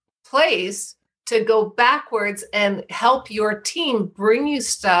your place to go backwards and help your team bring you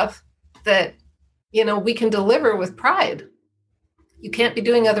stuff that, we can deliver with pride. You can't be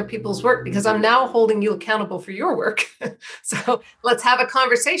doing other people's work because I'm now holding you accountable for your work. So let's have a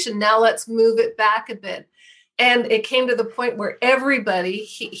conversation. Now let's move it back a bit. And it came to the point where everybody,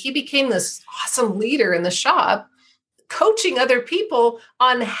 he became this awesome leader in the shop, coaching other people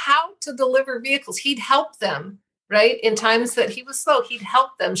on how to deliver vehicles. He'd help them, right? In times that he was slow, he'd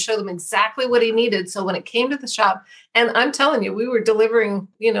help them, show them exactly what he needed. So when it came to the shop, and I'm telling you, we were delivering,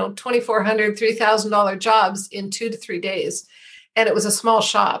 $2,400, $3,000 jobs in 2 to 3 days. And it was a small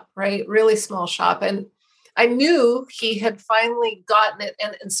shop, right? Really small shop. And I knew he had finally gotten it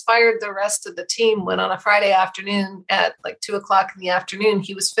and inspired the rest of the team when on a Friday afternoon at like 2:00 in the afternoon,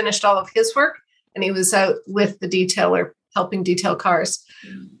 he was finished all of his work and he was out with the detailer helping detail cars.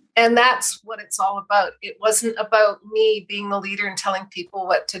 And that's what it's all about. It wasn't about me being the leader and telling people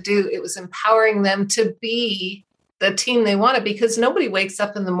what to do. It was empowering them to be the team they wanted, because nobody wakes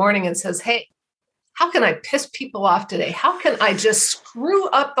up in the morning and says, hey, how can I piss people off today? How can I just screw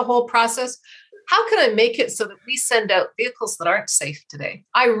up the whole process? How can I make it so that we send out vehicles that aren't safe today?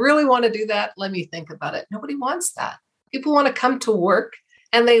 I really want to do that. Let me think about it. Nobody wants that. People want to come to work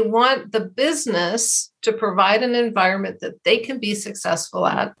and they want the business to provide an environment that they can be successful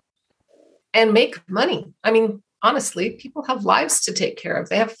at and make money. I mean, honestly, people have lives to take care of.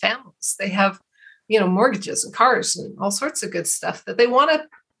 They have families. They have, mortgages and cars and all sorts of good stuff that they want to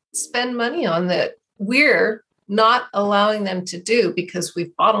spend money on that we're not allowing them to do because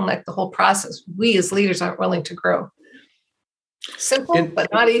we've bottlenecked the whole process. We as leaders aren't willing to grow. Simple,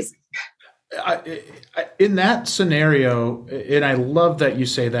 but not easy. In that scenario, and I love that you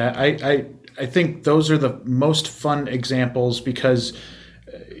say that, I think those are the most fun examples because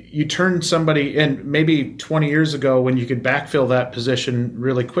you turn somebody, and maybe 20 years ago when you could backfill that position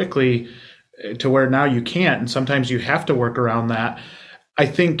really quickly to where now you can't, and sometimes you have to work around that. I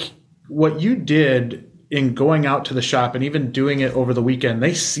think what you did in going out to the shop and even doing it over the weekend,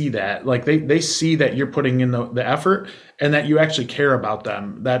 they see that. Like they see that you're putting in the effort and that you actually care about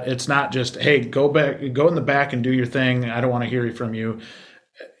them, that it's not just, hey, go in the back and do your thing. I don't want to hear from you.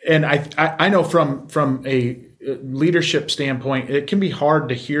 And I know from a leadership standpoint, it can be hard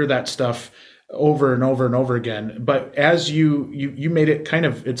to hear that stuff over and over and over again. But as you made it kind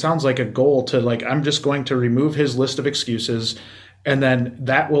of, it sounds like a goal to like, I'm just going to remove his list of excuses. And then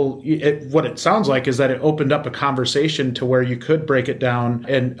that what it sounds like is that it opened up a conversation to where you could break it down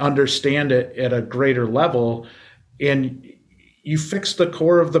and understand it at a greater level. And you fixed the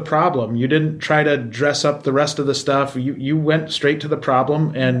core of the problem. You didn't try to dress up the rest of the stuff. You went straight to the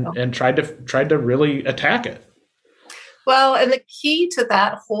problem and tried to really attack it. Well, and the key to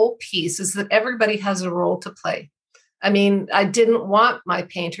that whole piece is that everybody has a role to play. I mean, I didn't want my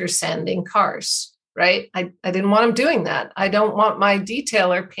painter sanding cars, right? I didn't want him doing that. I don't want my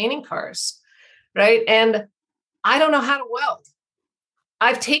detailer painting cars, right? And I don't know how to weld.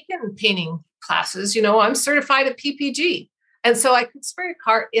 I've taken painting classes, I'm certified at PPG. And so I could spray a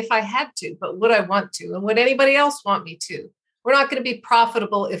car if I had to, but would I want to? And would anybody else want me to? We're not going to be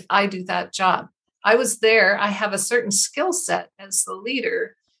profitable if I do that job. I was there. I have a certain skill set as the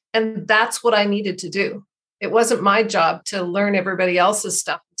leader, and that's what I needed to do. It wasn't my job to learn everybody else's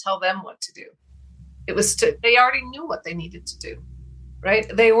stuff and tell them what to do. They already knew what they needed to do, right?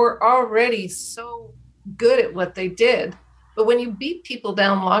 They were already so good at what they did. But when you beat people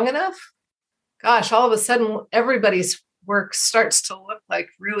down long enough, gosh, all of a sudden everybody's work starts to look like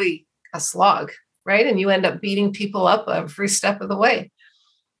really a slog, right? And you end up beating people up every step of the way.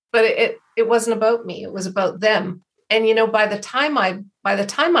 But it wasn't about me. It was about them. And, by the time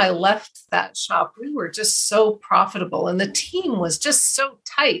I left that shop, we were just so profitable and the team was just so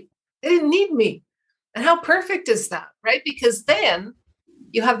tight. They didn't need me. And how perfect is that, right? Because then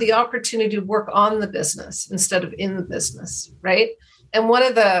you have the opportunity to work on the business instead of in the business, right? And one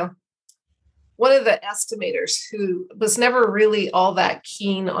of the estimators who was never really all that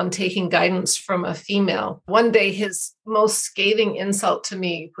keen on taking guidance from a female, one day his most scathing insult to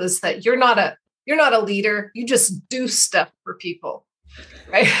me was that you're not a leader, you just do stuff for people,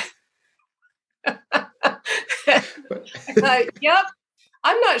 right? Yep.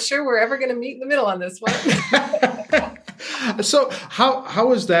 I'm not sure we're ever going to meet in the middle on this one. So how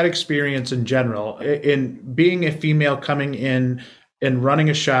was that experience in general, in being a female coming in and running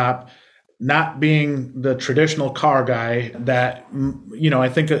a shop, not being the traditional car guy that, I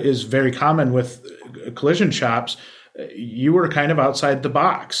think is very common with collision shops? You were kind of outside the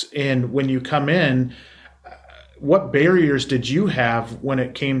box. And when you come in, what barriers did you have when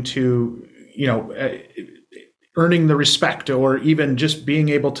it came to, earning the respect or even just being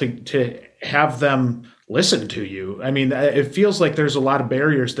able to have them listen to you? I mean, it feels like there's a lot of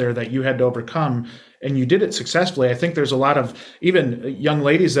barriers there that you had to overcome, and you did it successfully. I think there's a lot of even young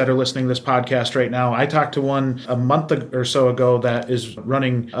ladies that are listening to this podcast right now. I talked to one a month or so ago that is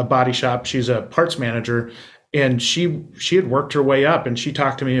running a body shop. She's a parts manager, and she had worked her way up, and she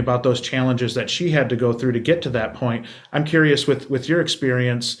talked to me about those challenges that she had to go through to get to that point. I'm curious with your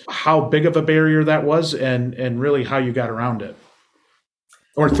experience, how big of a barrier that was and really how you got around it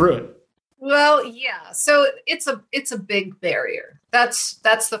or through it. Well, yeah. So it's a big barrier. That's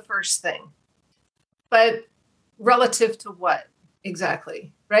the first thing. But relative to what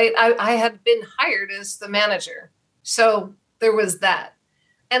exactly, right? I had been hired as the manager. So there was that.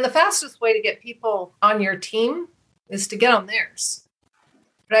 And the fastest way to get people on your team is to get on theirs,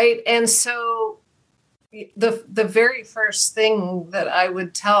 right? And so the very first thing that I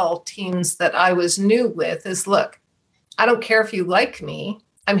would tell teams that I was new with is, look, I don't care if you like me.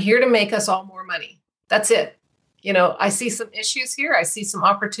 I'm here to make us all more money. That's it. I see some issues here. I see some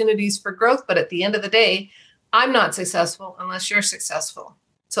opportunities for growth. But at the end of the day, I'm not successful unless you're successful.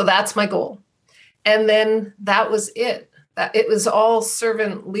 So that's my goal. And then that was it. That it was all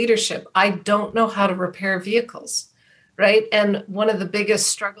servant leadership. I don't know how to repair vehicles, right? And one of the biggest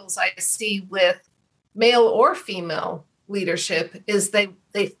struggles I see with male or female leadership is they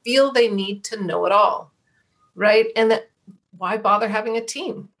feel they need to know it all, right? And that why bother having a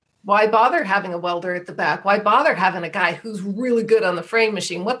team? Why bother having a welder at the back? Why bother having a guy who's really good on the frame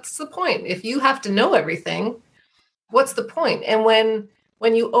machine? What's the point? If you have to know everything, what's the point? And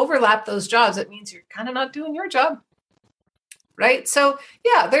when you overlap those jobs, it means you're kind of not doing your job. Right. So,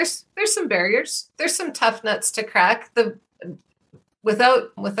 yeah, there's some barriers. There's some tough nuts to crack.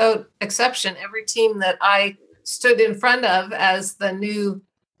 Without exception, every team that I stood in front of as the new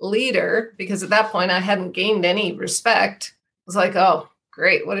leader, because at that point I hadn't gained any respect, was like, oh,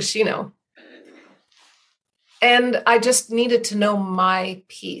 great. What does she know? And I just needed to know my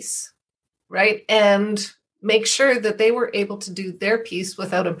piece. Right. And make sure that they were able to do their piece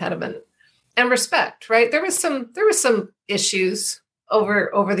without impediment. And respect, right? There was some issues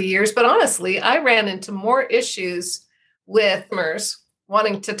over the years, but honestly, I ran into more issues with customers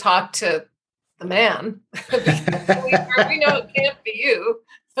wanting to talk to the man. we know it can't be you.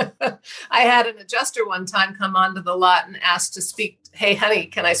 I had an adjuster one time come onto the lot and ask to speak. Hey, honey,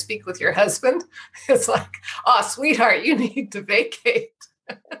 can I speak with your husband? It's like, oh, sweetheart, you need to vacate.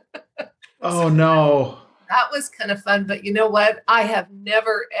 Oh, no. That was kind of fun, but you know what? I have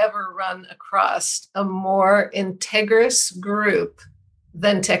never, ever run across a more integrous group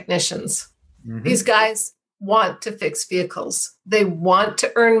than technicians. Mm-hmm. These guys want to fix vehicles. They want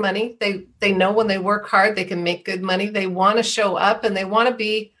to earn money. They know when they work hard, they can make good money. They want to show up and they want to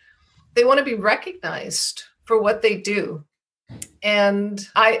be recognized for what they do. And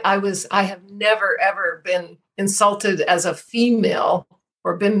I have never, ever been insulted as a female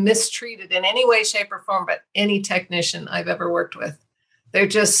or been mistreated in any way, shape, or form, but any technician I've ever worked with. They're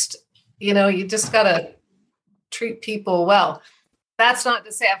just, you just got to treat people well. That's not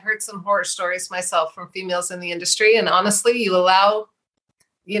to say I've heard some horror stories myself from females in the industry. And honestly, you allow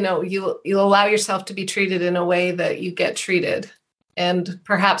yourself to be treated in a way that you get treated. And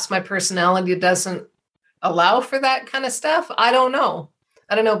perhaps my personality doesn't allow for that kind of stuff. I don't know.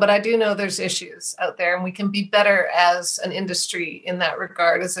 I don't know, but I do know there's issues out there, and we can be better as an industry in that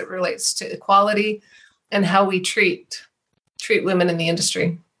regard as it relates to equality and how we treat women in the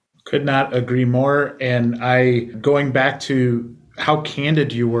industry. Could not agree more. And going back to how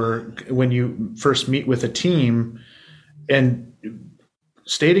candid you were when you first meet with a team and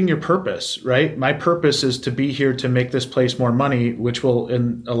stating your purpose, right? My purpose is to be here to make this place more money, which will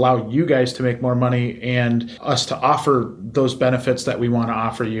allow you guys to make more money and us to offer those benefits that we want to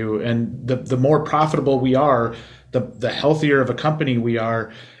offer you. And the more profitable we are, the healthier of a company we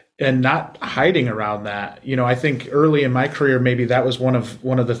are, and not hiding around that. I think early in my career, maybe that was one of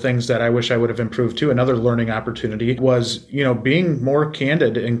the things that I wish I would have improved too. Another learning opportunity was, being more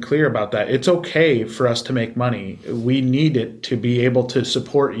candid and clear about that. It's okay for us to make money. We need it to be able to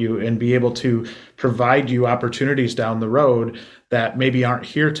support you and be able to provide you opportunities down the road that maybe aren't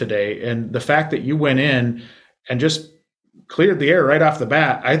here today. And the fact that you went in and just cleared the air right off the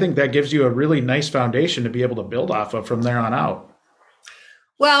bat, I think that gives you a really nice foundation to be able to build off of from there on out.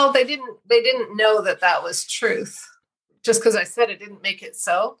 Well, they didn't know that was truth. Just because I said it didn't make it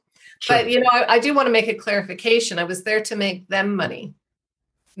so. Sure. But, I do want to make a clarification. I was there to make them money,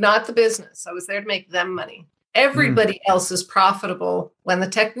 not the business. I was there to make them money. Everybody else is profitable when the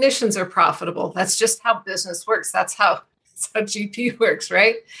technicians are profitable. That's just how business works. That's how GP works,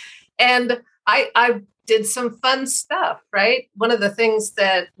 right? And I did some fun stuff, right? One of the things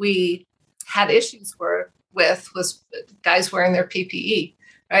that we had issues with was guys wearing their PPE.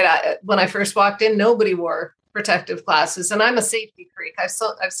 Right. When I first walked in, nobody wore protective glasses, and I'm a safety freak.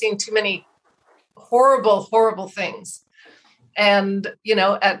 I've seen too many horrible, horrible things. And,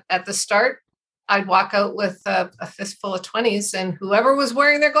 at the start, I'd walk out with a fistful of 20s, and whoever was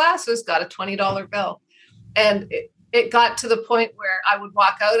wearing their glasses got a $20 bill. And it got to the point where I would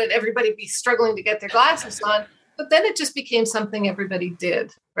walk out and everybody be struggling to get their glasses on. But then it just became something everybody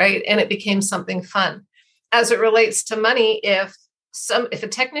did. Right. And it became something fun. As it relates to money, if a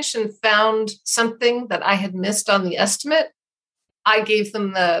technician found something that I had missed on the estimate, I gave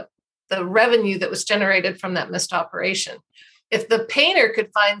them the revenue that was generated from that missed operation. If the painter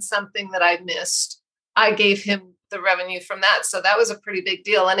could find something that I missed, I gave him the revenue from that. So that was a pretty big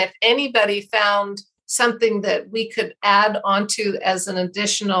deal. And if anybody found something that we could add onto as an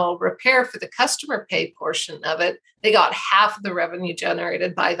additional repair for the customer pay portion of it, they got half of the revenue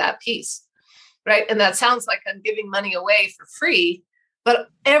generated by that piece. Right. And that sounds like I'm giving money away for free, but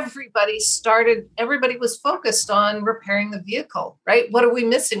everybody was focused on repairing the vehicle, right? What are we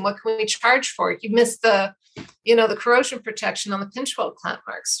missing? What can we charge for? You missed the corrosion protection on the pinch weld clamp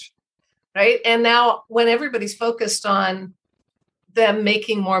marks, right? And now when everybody's focused on them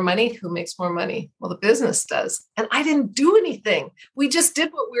making more money, who makes more money? Well, the business does. And I didn't do anything. We just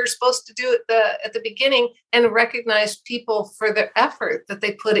did what we were supposed to do at the beginning and recognized people for their effort that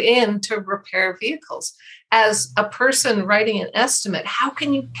they put in to repair vehicles. As a person writing an estimate, how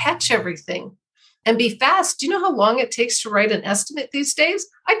can you catch everything and be fast? Do you know how long it takes to write an estimate these days?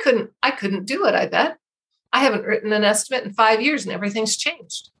 I couldn't do it, I bet. I haven't written an estimate in 5 years and everything's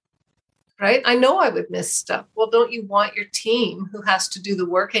changed. Right? I know I would miss stuff. Well, don't you want your team who has to do the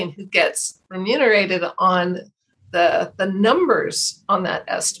work and who gets remunerated on the numbers on that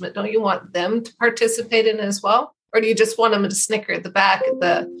estimate? Don't you want them to participate in it as well? Or do you just want them to snicker at the back at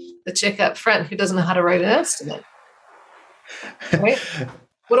the chick up front who doesn't know how to write an estimate? Right?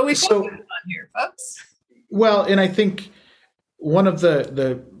 What are we focusing on here, folks? Well, and I think one of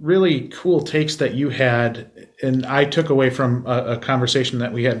the really cool takes that you had, and I took away from a conversation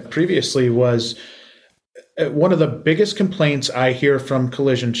that we had previously, was one of the biggest complaints I hear from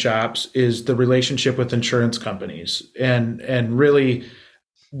collision shops is the relationship with insurance companies, and really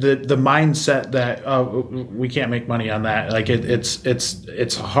the mindset that we can't make money on that. Like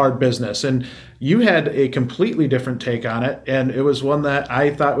it's a hard business. And you had a completely different take on it, and it was one that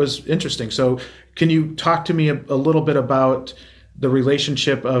I thought was interesting. So can you talk to me a little bit about the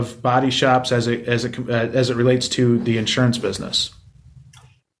relationship of body shops as it relates to the insurance business?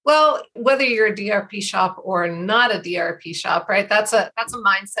 Well, whether you're a DRP shop or not a DRP shop, right? That's a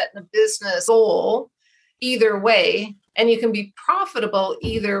mindset and a business goal either way, and you can be profitable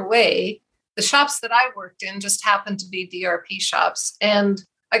either way. The shops that I worked in just happened to be DRP shops, and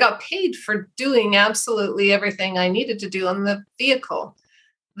I got paid for doing absolutely everything I needed to do on the vehicle.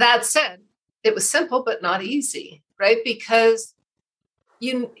 That said, it was simple but not easy, right? Because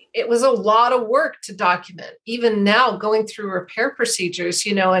it was a lot of work to document. Even now, going through repair procedures,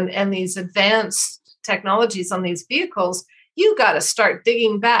 and these advanced technologies on these vehicles, you got to start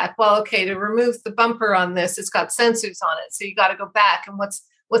digging back. Well, okay, to remove the bumper on this, it's got sensors on it. So you got to go back and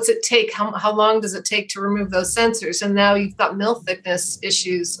what's it take? How long does it take to remove those sensors? And now you've got mill thickness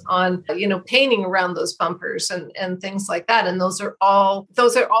issues on, painting around those bumpers and things like that. And those are all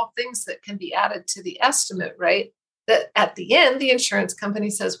things that can be added to the estimate, right? That at the end, the insurance company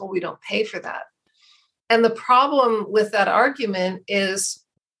says, well, we don't pay for that. And the problem with that argument is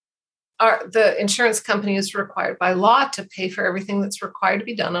the insurance company is required by law to pay for everything that's required to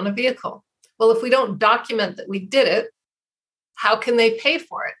be done on a vehicle. Well, if we don't document that we did it, how can they pay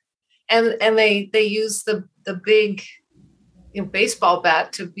for it? And they use the big baseball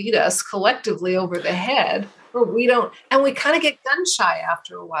bat to beat us collectively over the head, where we don't, and we kind of get gun shy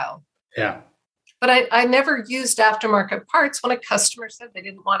after a while. Yeah. But I never used aftermarket parts when a customer said they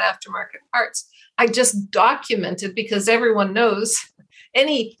didn't want aftermarket parts. I just documented, because everyone knows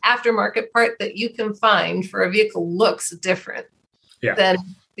any aftermarket part that you can find for a vehicle looks different than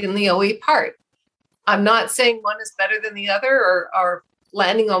in the OE part. I'm not saying one is better than the other or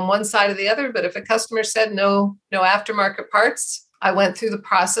landing on one side or the other, but if a customer said no aftermarket parts, I went through the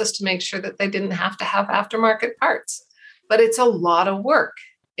process to make sure that they didn't have to have aftermarket parts. But it's a lot of work.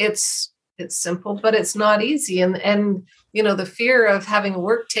 It's simple, but it's not easy. And the fear of having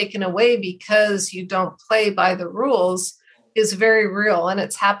work taken away because you don't play by the rules is very real. And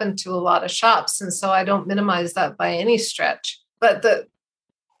it's happened to a lot of shops. And so I don't minimize that by any stretch, but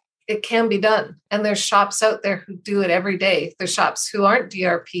it can be done. And there's shops out there who do it every day. There's shops who aren't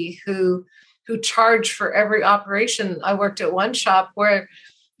DRP, who charge for every operation. I worked at one shop where,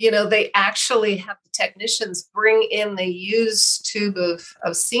 they actually have the technicians bring in the used tube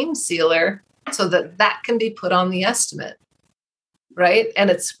of seam sealer so that can be put on the estimate. Right. And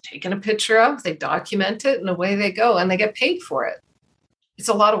it's taken a picture of, they document it, and away they go, and they get paid for it. It's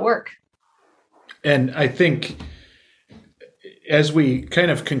a lot of work. And I think as we kind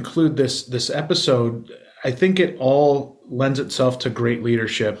of conclude this episode, I think it all lends itself to great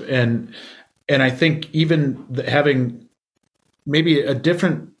leadership. And I think even having maybe a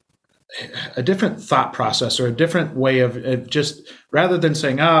different thought process, or a different way of just, rather than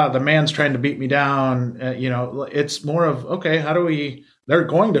saying, the man's trying to beat me down, it's more of, okay, they're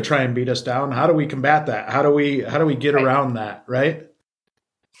going to try and beat us down. How do we combat that? How do we get around that? Right.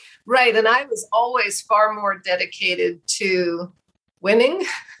 Right. And I was always far more dedicated to winning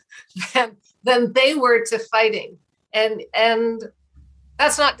than they were to fighting. And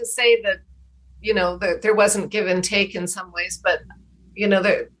that's not to say that, that there wasn't give and take in some ways, but,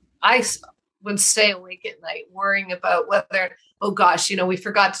 I would stay awake at night worrying about whether, oh gosh, we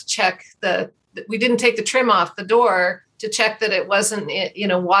forgot to check we didn't take the trim off the door to check that it wasn't,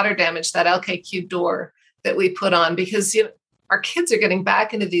 water damage, that LKQ door that we put on, because, our kids are getting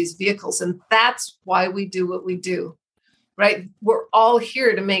back into these vehicles, and that's why we do what we do, right? We're all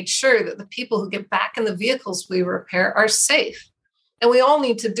here to make sure that the people who get back in the vehicles we repair are safe. And we all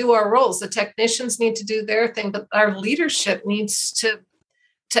need to do our roles. The technicians need to do their thing, but our leadership needs to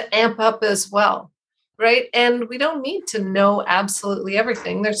amp up as well, right? And we don't need to know absolutely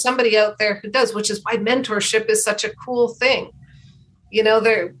everything. There's somebody out there who does, which is why mentorship is such a cool thing.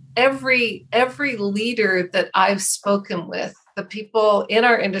 Every leader that I've spoken with, the people in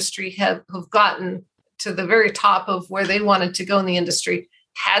our industry who've gotten to the very top of where they wanted to go in the industry,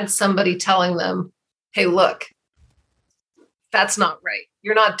 had somebody telling them, hey, look, that's not right.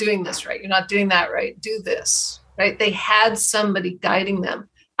 You're not doing this right. You're not doing that right. Do this, right? They had somebody guiding them.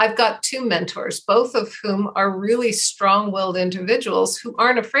 I've got two mentors, both of whom are really strong-willed individuals who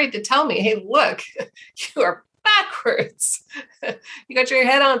aren't afraid to tell me, hey, look, you are backwards. You got your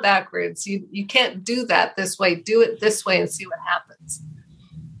head on backwards. You can't do that this way. Do it this way and see what happens,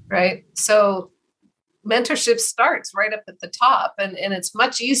 right? So mentorship starts right up at the top, and it's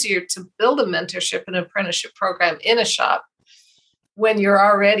much easier to build a mentorship and apprenticeship program in a shop when you're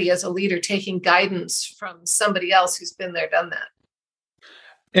already, as a leader, taking guidance from somebody else who's been there, done that.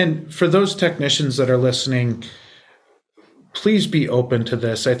 And for those technicians that are listening, please be open to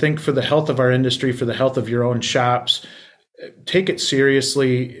this. I think for the health of our industry, for the health of your own shops, take it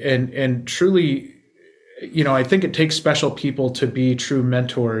seriously and truly, I think it takes special people to be true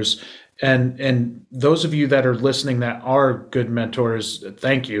mentors. And those of you that are listening that are good mentors,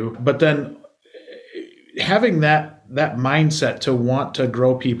 thank you. But then having that mindset to want to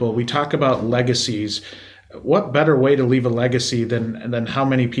grow people, we talk about legacies. What better way to leave a legacy than how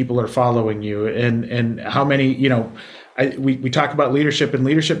many people are following you and how many, we talk about leadership, and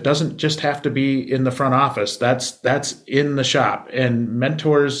leadership doesn't just have to be in the front office. That's in the shop, and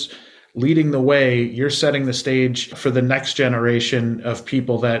mentors leading the way. You're setting the stage for the next generation of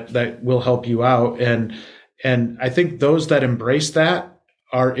people that will help you out. And And I think those that embrace that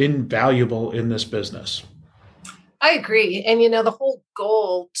are invaluable in this business. I agree. And, the whole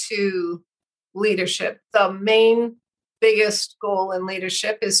goal to leadership, the main biggest goal in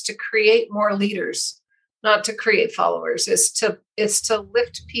leadership is to create more leaders, not to create followers. It's to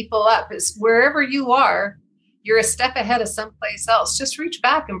lift people up. Is wherever you are, you're a step ahead of someplace else. Just reach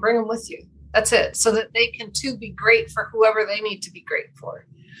back and bring them with you. That's it. So that they can too be great for whoever they need to be great for.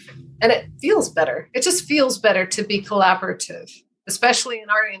 And it feels better. It just feels better to be collaborative, especially in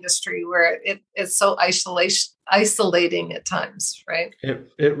our industry where it's so isolating at times, right?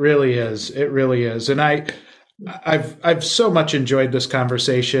 It really is. It really is. And I've so much enjoyed this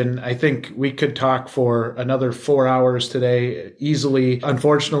conversation. I think we could talk for another 4 hours today easily.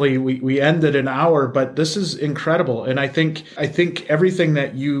 Unfortunately, we ended an hour, but this is incredible. And I think everything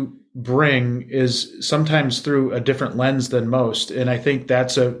that you bring is sometimes through a different lens than most. And I think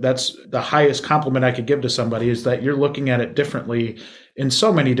that's the highest compliment I could give to somebody, is that you're looking at it differently in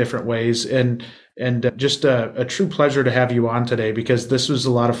so many different ways. And just a true pleasure to have you on today, because this was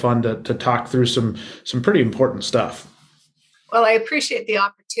a lot of fun to talk through some pretty important stuff. Well, I appreciate the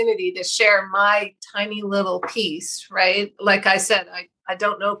opportunity to share my tiny little piece, right? Like I said, I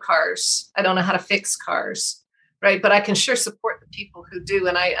don't know cars. I don't know how to fix cars. Right. But I can sure support the people who do.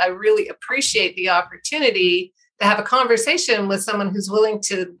 And I really appreciate the opportunity to have a conversation with someone who's willing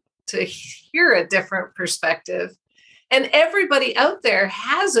to hear a different perspective. And everybody out there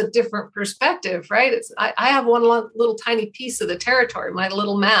has a different perspective, right? I have one little tiny piece of the territory, my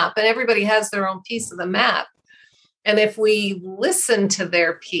little map, and everybody has their own piece of the map. And if we listen to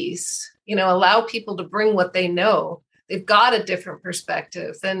their piece, allow people to bring what they know, they've got a different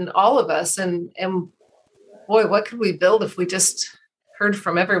perspective than all of us. And boy, what could we build if we just heard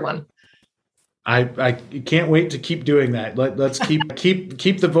from everyone? I can't wait to keep doing that. Let's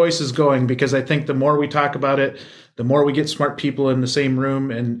keep the voices going, because I think the more we talk about it, the more we get smart people in the same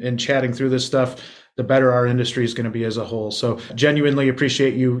room and chatting through this stuff, the better our industry is going to be as a whole. So genuinely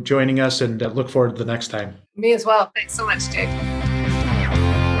appreciate you joining us, and look forward to the next time. Me as well. Thanks so much, Jake.